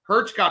backs.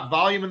 Hurts got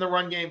volume in the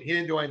run game. He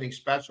didn't do anything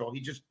special. He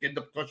just did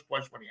the push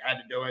when he had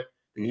to do it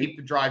to keep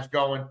the drives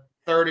going.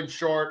 3rd and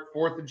short,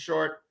 4th and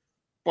short.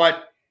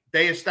 But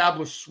they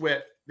established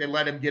Swift. They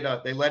let him get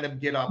up a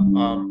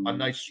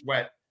nice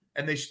sweat,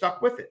 and they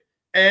stuck with it.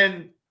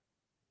 And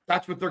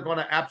that's what they're going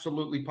to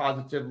absolutely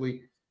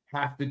positively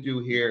have to do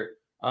here.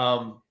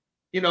 The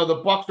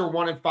Bucs are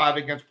 1-5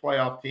 against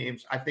playoff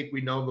teams. I think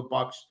we know the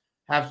Bucs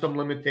have some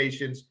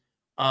limitations.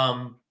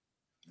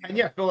 And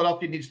yeah,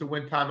 Philadelphia needs to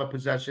win time of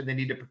possession. They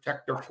need to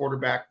protect their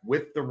quarterback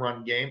with the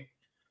run game.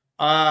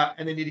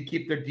 And they need to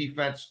keep their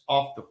defense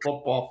off the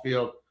football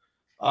field.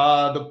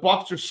 The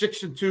Bucs are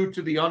 6-2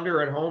 to the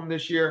under at home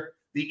this year.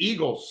 The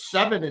Eagles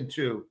 7-2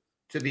 to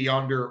the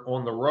under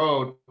on the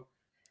road.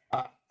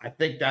 I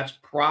think that's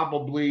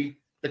probably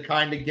the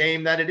kind of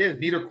game that it is.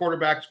 Neither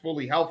quarterback's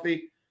fully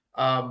healthy.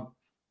 Can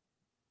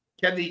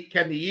the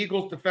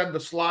Eagles defend the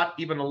slot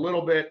even a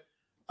little bit?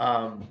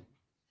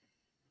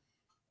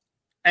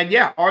 And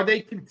yeah, are they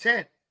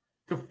content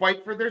to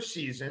fight for their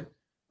season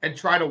and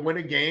try to win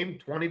a game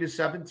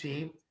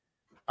 20-17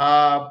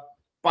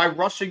 by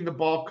rushing the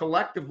ball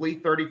collectively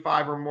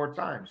 35 or more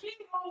times?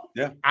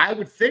 Yeah. I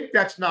would think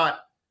that's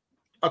not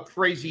a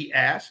crazy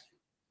ask.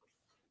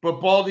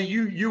 But Baldy,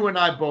 you and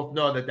I both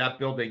know that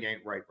building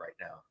ain't right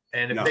now.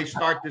 And if they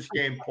start this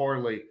game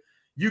poorly,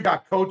 you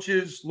got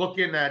coaches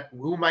looking at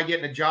who am I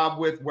getting a job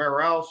with,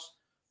 where else,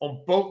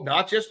 on both,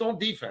 not just on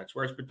defense,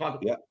 where it's been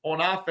talking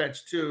on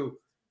offense too.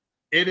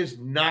 It is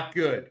not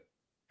good.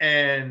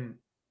 And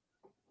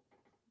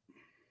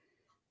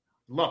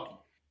look,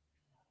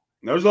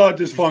 there's a lot of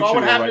dysfunction. We saw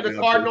what happened to the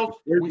Cardinals.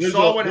 We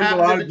saw what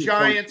happened to the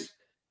Giants.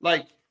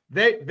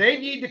 They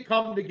need to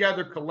come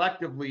together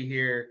collectively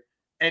here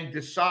and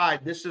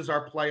decide this is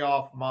our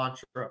playoff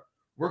mantra.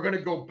 We're going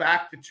to go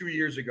back to 2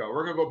 years ago.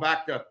 We're going to go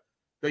back to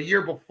the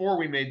year before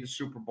we made the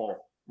Super Bowl.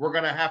 We're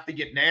going to have to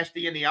get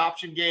nasty in the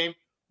option game.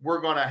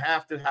 We're going to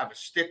have a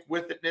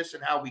stick-with-itness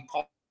in how we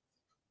call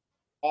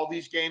all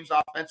these games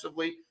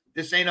offensively.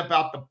 This ain't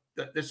about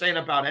this ain't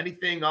about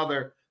anything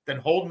other than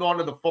holding on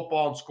to the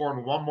football and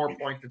scoring one more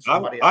point than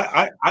somebody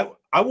else.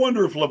 I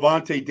wonder if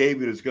Levante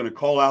David is going to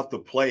call out the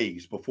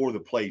plays before the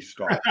plays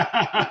start.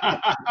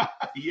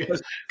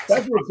 Yes.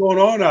 That's what's going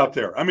on out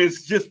there. I mean,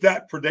 it's just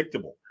that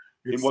predictable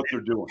in what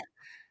they're doing.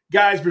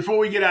 Guys, before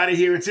we get out of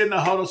here, it's In the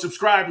Huddle.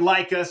 Subscribe,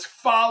 like us,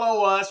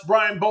 follow us.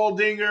 Brian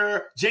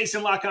Baldinger,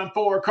 Jason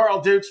Lock-on-4, Carl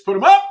Dukes, put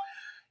them up.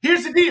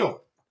 Here's the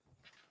deal.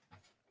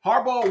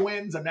 Harbaugh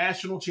wins a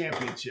national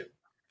championship.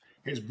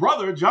 His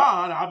brother,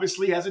 John,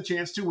 obviously has a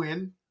chance to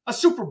win a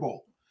Super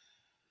Bowl.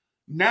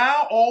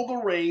 Now all the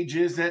rage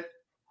is that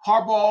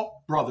Harbaugh,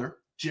 brother,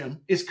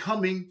 Jim, is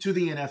coming to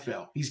the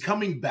NFL. He's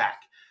coming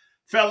back.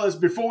 Fellas,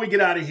 before we get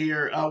out of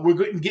here, we're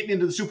getting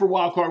into the Super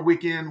Wildcard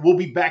Weekend. We'll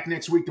be back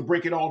next week to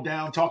break it all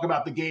down, talk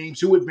about the games,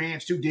 who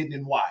advanced, who didn't,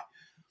 and why.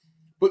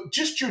 But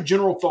just your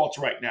general thoughts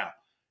right now.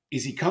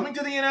 Is he coming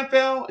to the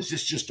NFL? Is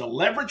this just a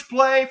leverage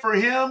play for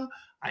him?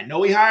 I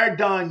know he hired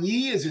Don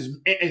Yee as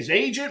his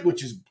agent,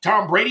 which is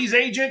Tom Brady's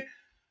agent.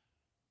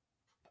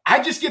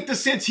 I just get the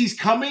sense he's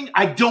coming.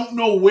 I don't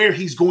know where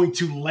he's going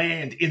to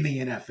land in the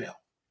NFL.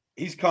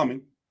 He's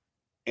coming,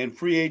 and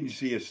free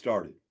agency has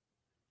started.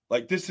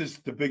 Like, this is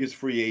the biggest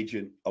free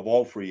agent of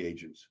all free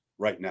agents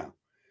right now.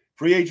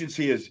 Free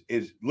agency is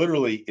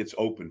literally, it's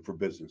open for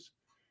business.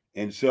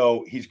 And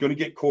so he's going to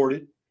get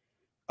courted.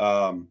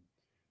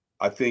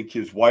 I think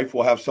his wife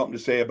will have something to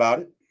say about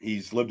it.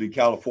 He's lived in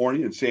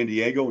California and San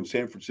Diego and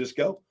San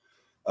Francisco.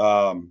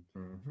 It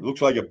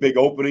looks like a big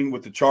opening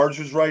with the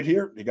Chargers right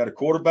here. They got a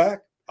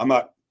quarterback. I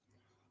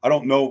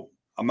don't know.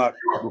 I'm not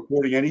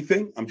reporting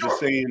anything. I'm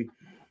just saying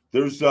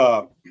there's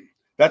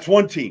that's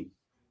one team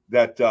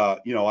that,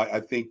 I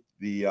think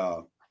the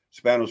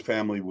Spanos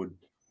family would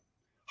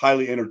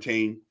highly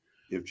entertain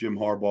if Jim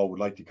Harbaugh would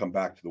like to come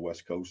back to the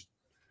West Coast.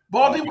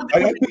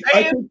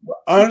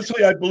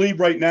 Honestly, I believe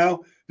right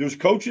now there's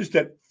coaches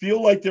that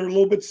feel like they're a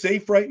little bit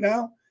safe right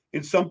now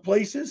in some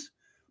places,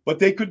 but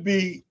they could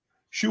be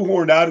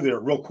shoehorned out of there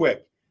real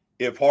quick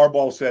if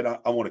Harbaugh said,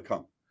 I want to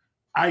come.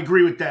 I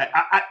agree with that.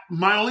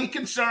 My only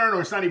concern,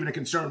 or it's not even a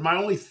concern, my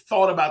only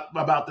thought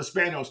about the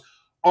Spanos,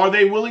 are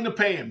they willing to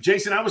pay him?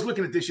 Jason, I was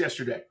looking at this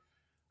yesterday.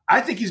 I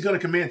think he's going to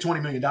command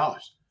 $20 million.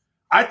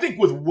 I think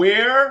with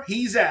where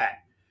he's at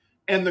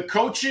and the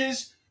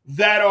coaches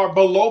that are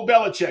below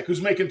Belichick,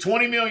 who's making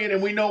 $20 million,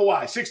 and we know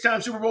why.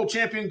 6-time Super Bowl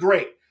champion,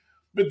 great.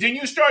 But then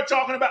you start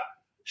talking about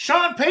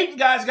Sean Payton,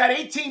 guys, got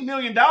 $18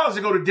 million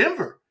to go to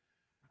Denver.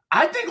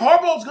 I think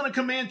Harbaugh's going to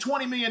command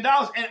 $20 million,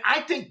 and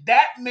I think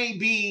that may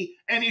be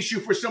an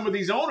issue for some of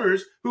these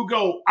owners who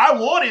go, I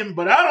want him,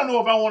 but I don't know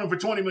if I want him for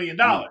 $20 million.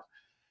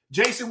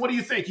 Jason, what do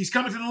you think? He's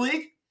coming to the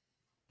league?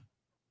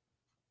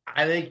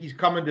 I think he's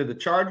coming to the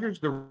Chargers,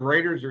 the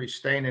Raiders, or he's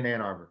staying in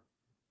Ann Arbor.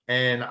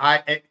 And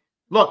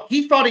look,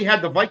 he thought he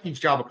had the Vikings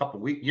job a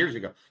couple years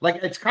ago. Like,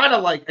 it's kind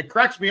of like, it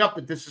cracks me up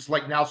that this is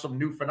like now some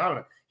new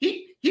phenomenon. This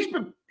has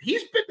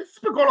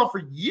been going on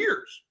for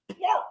years,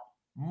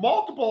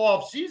 multiple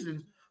off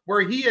seasons,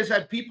 where he has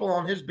had people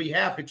on his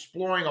behalf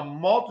exploring a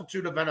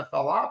multitude of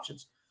NFL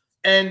options.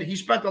 And he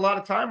spent a lot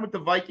of time with the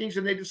Vikings,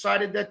 and they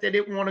decided that they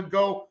didn't want to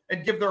go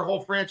and give their whole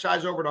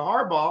franchise over to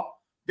Harbaugh.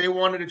 They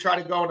wanted to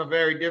try to go in a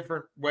very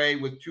different way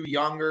with two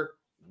younger,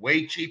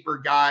 way cheaper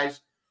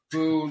guys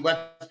who,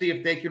 let's see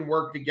if they can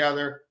work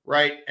together,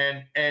 right?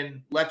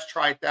 And let's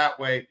try it that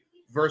way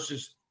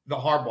versus the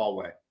Harbaugh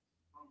way.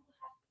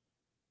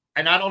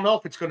 And I don't know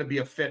if it's going to be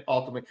a fit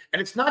ultimately.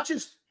 And it's not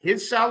just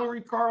his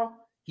salary, Carl.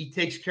 He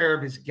takes care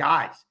of his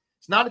guys.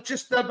 It's not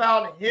just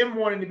about him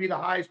wanting to be the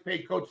highest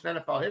paid coach in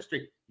NFL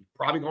history. He's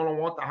probably going to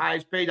want the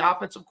highest paid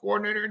offensive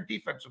coordinator and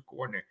defensive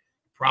coordinator.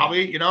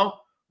 Probably,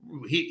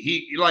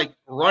 he like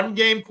run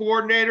game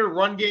coordinator.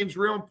 Run game's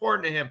real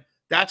important to him.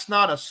 That's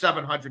not a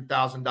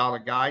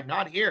 $700,000 guy.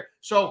 Not here.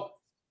 So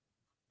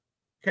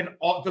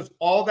does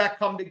all that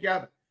come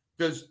together?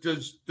 Does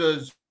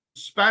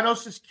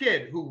Spanos'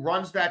 kid, who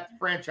runs that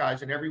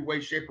franchise in every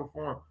way, shape, or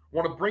form,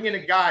 want to bring in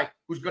a guy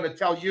who's going to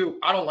tell you,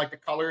 I don't like the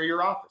color of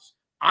your office.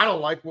 I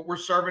don't like what we're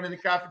serving in the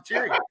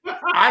cafeteria.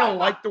 I don't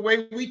like the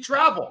way we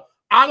travel.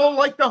 I don't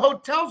like the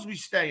hotels we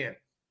stay in.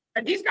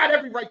 And he's got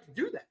every right to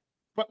do that.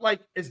 But, like,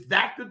 is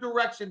that the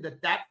direction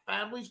that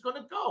family's going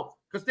to go?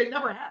 Because they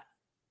never have.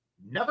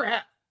 Never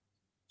have.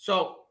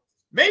 So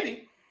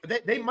maybe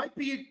they might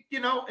be,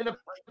 in a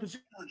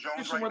position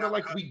where they're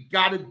like, we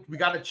gotta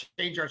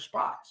change our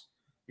spots.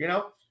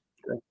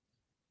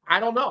 I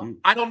don't know.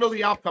 I don't know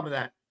the outcome of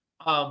that.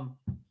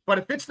 But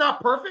if it's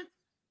not perfect,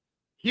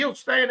 he'll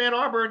stay in Ann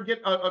Arbor and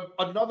get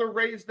another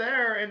raise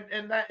there,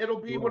 and that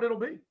it'll be what it'll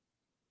be.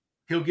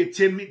 He'll get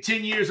 10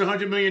 years,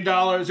 $100 million.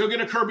 He'll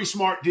get a Kirby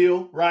Smart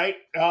deal, right?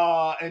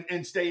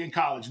 And stay in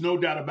college. No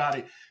doubt about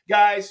it.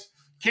 Guys,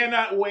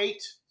 cannot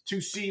wait to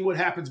see what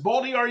happens.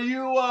 Baldy, are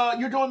you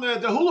you're doing the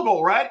Hula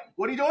Bowl, right?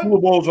 What are you doing?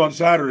 Hula Bowl's on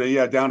Saturday,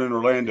 down in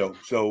Orlando.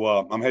 So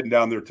I'm heading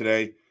down there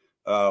today.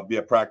 be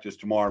at practice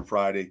tomorrow and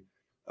Friday.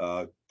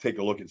 Take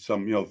a look at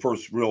some, the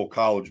first real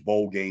college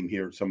bowl game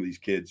here at some of these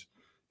kids.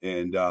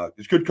 And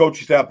it's good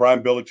coaching staff.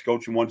 Brian Billick's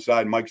coaching one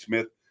side. Mike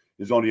Smith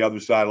is on the other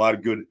side. A lot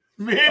of good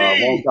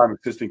long-time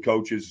assistant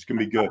coaches. It's going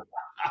to be good.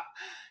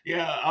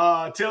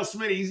 Yeah, tell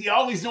Smitty.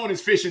 All he's doing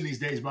is fishing these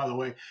days, by the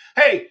way.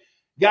 Hey,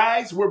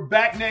 guys, we're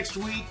back next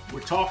week.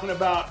 We're talking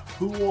about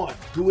who won,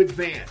 who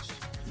advanced,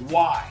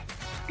 why.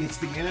 It's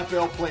the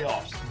NFL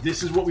playoffs.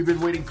 This is what we've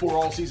been waiting for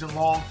all season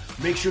long.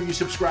 Make sure you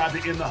subscribe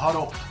to In the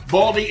Huddle.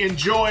 Baldy,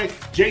 enjoy.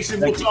 Jason,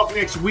 we'll talk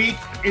next week.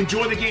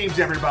 Enjoy the games,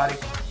 everybody.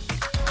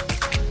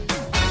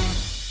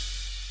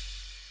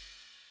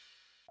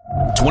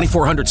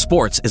 2400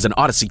 Sports is an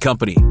Odyssey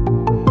company.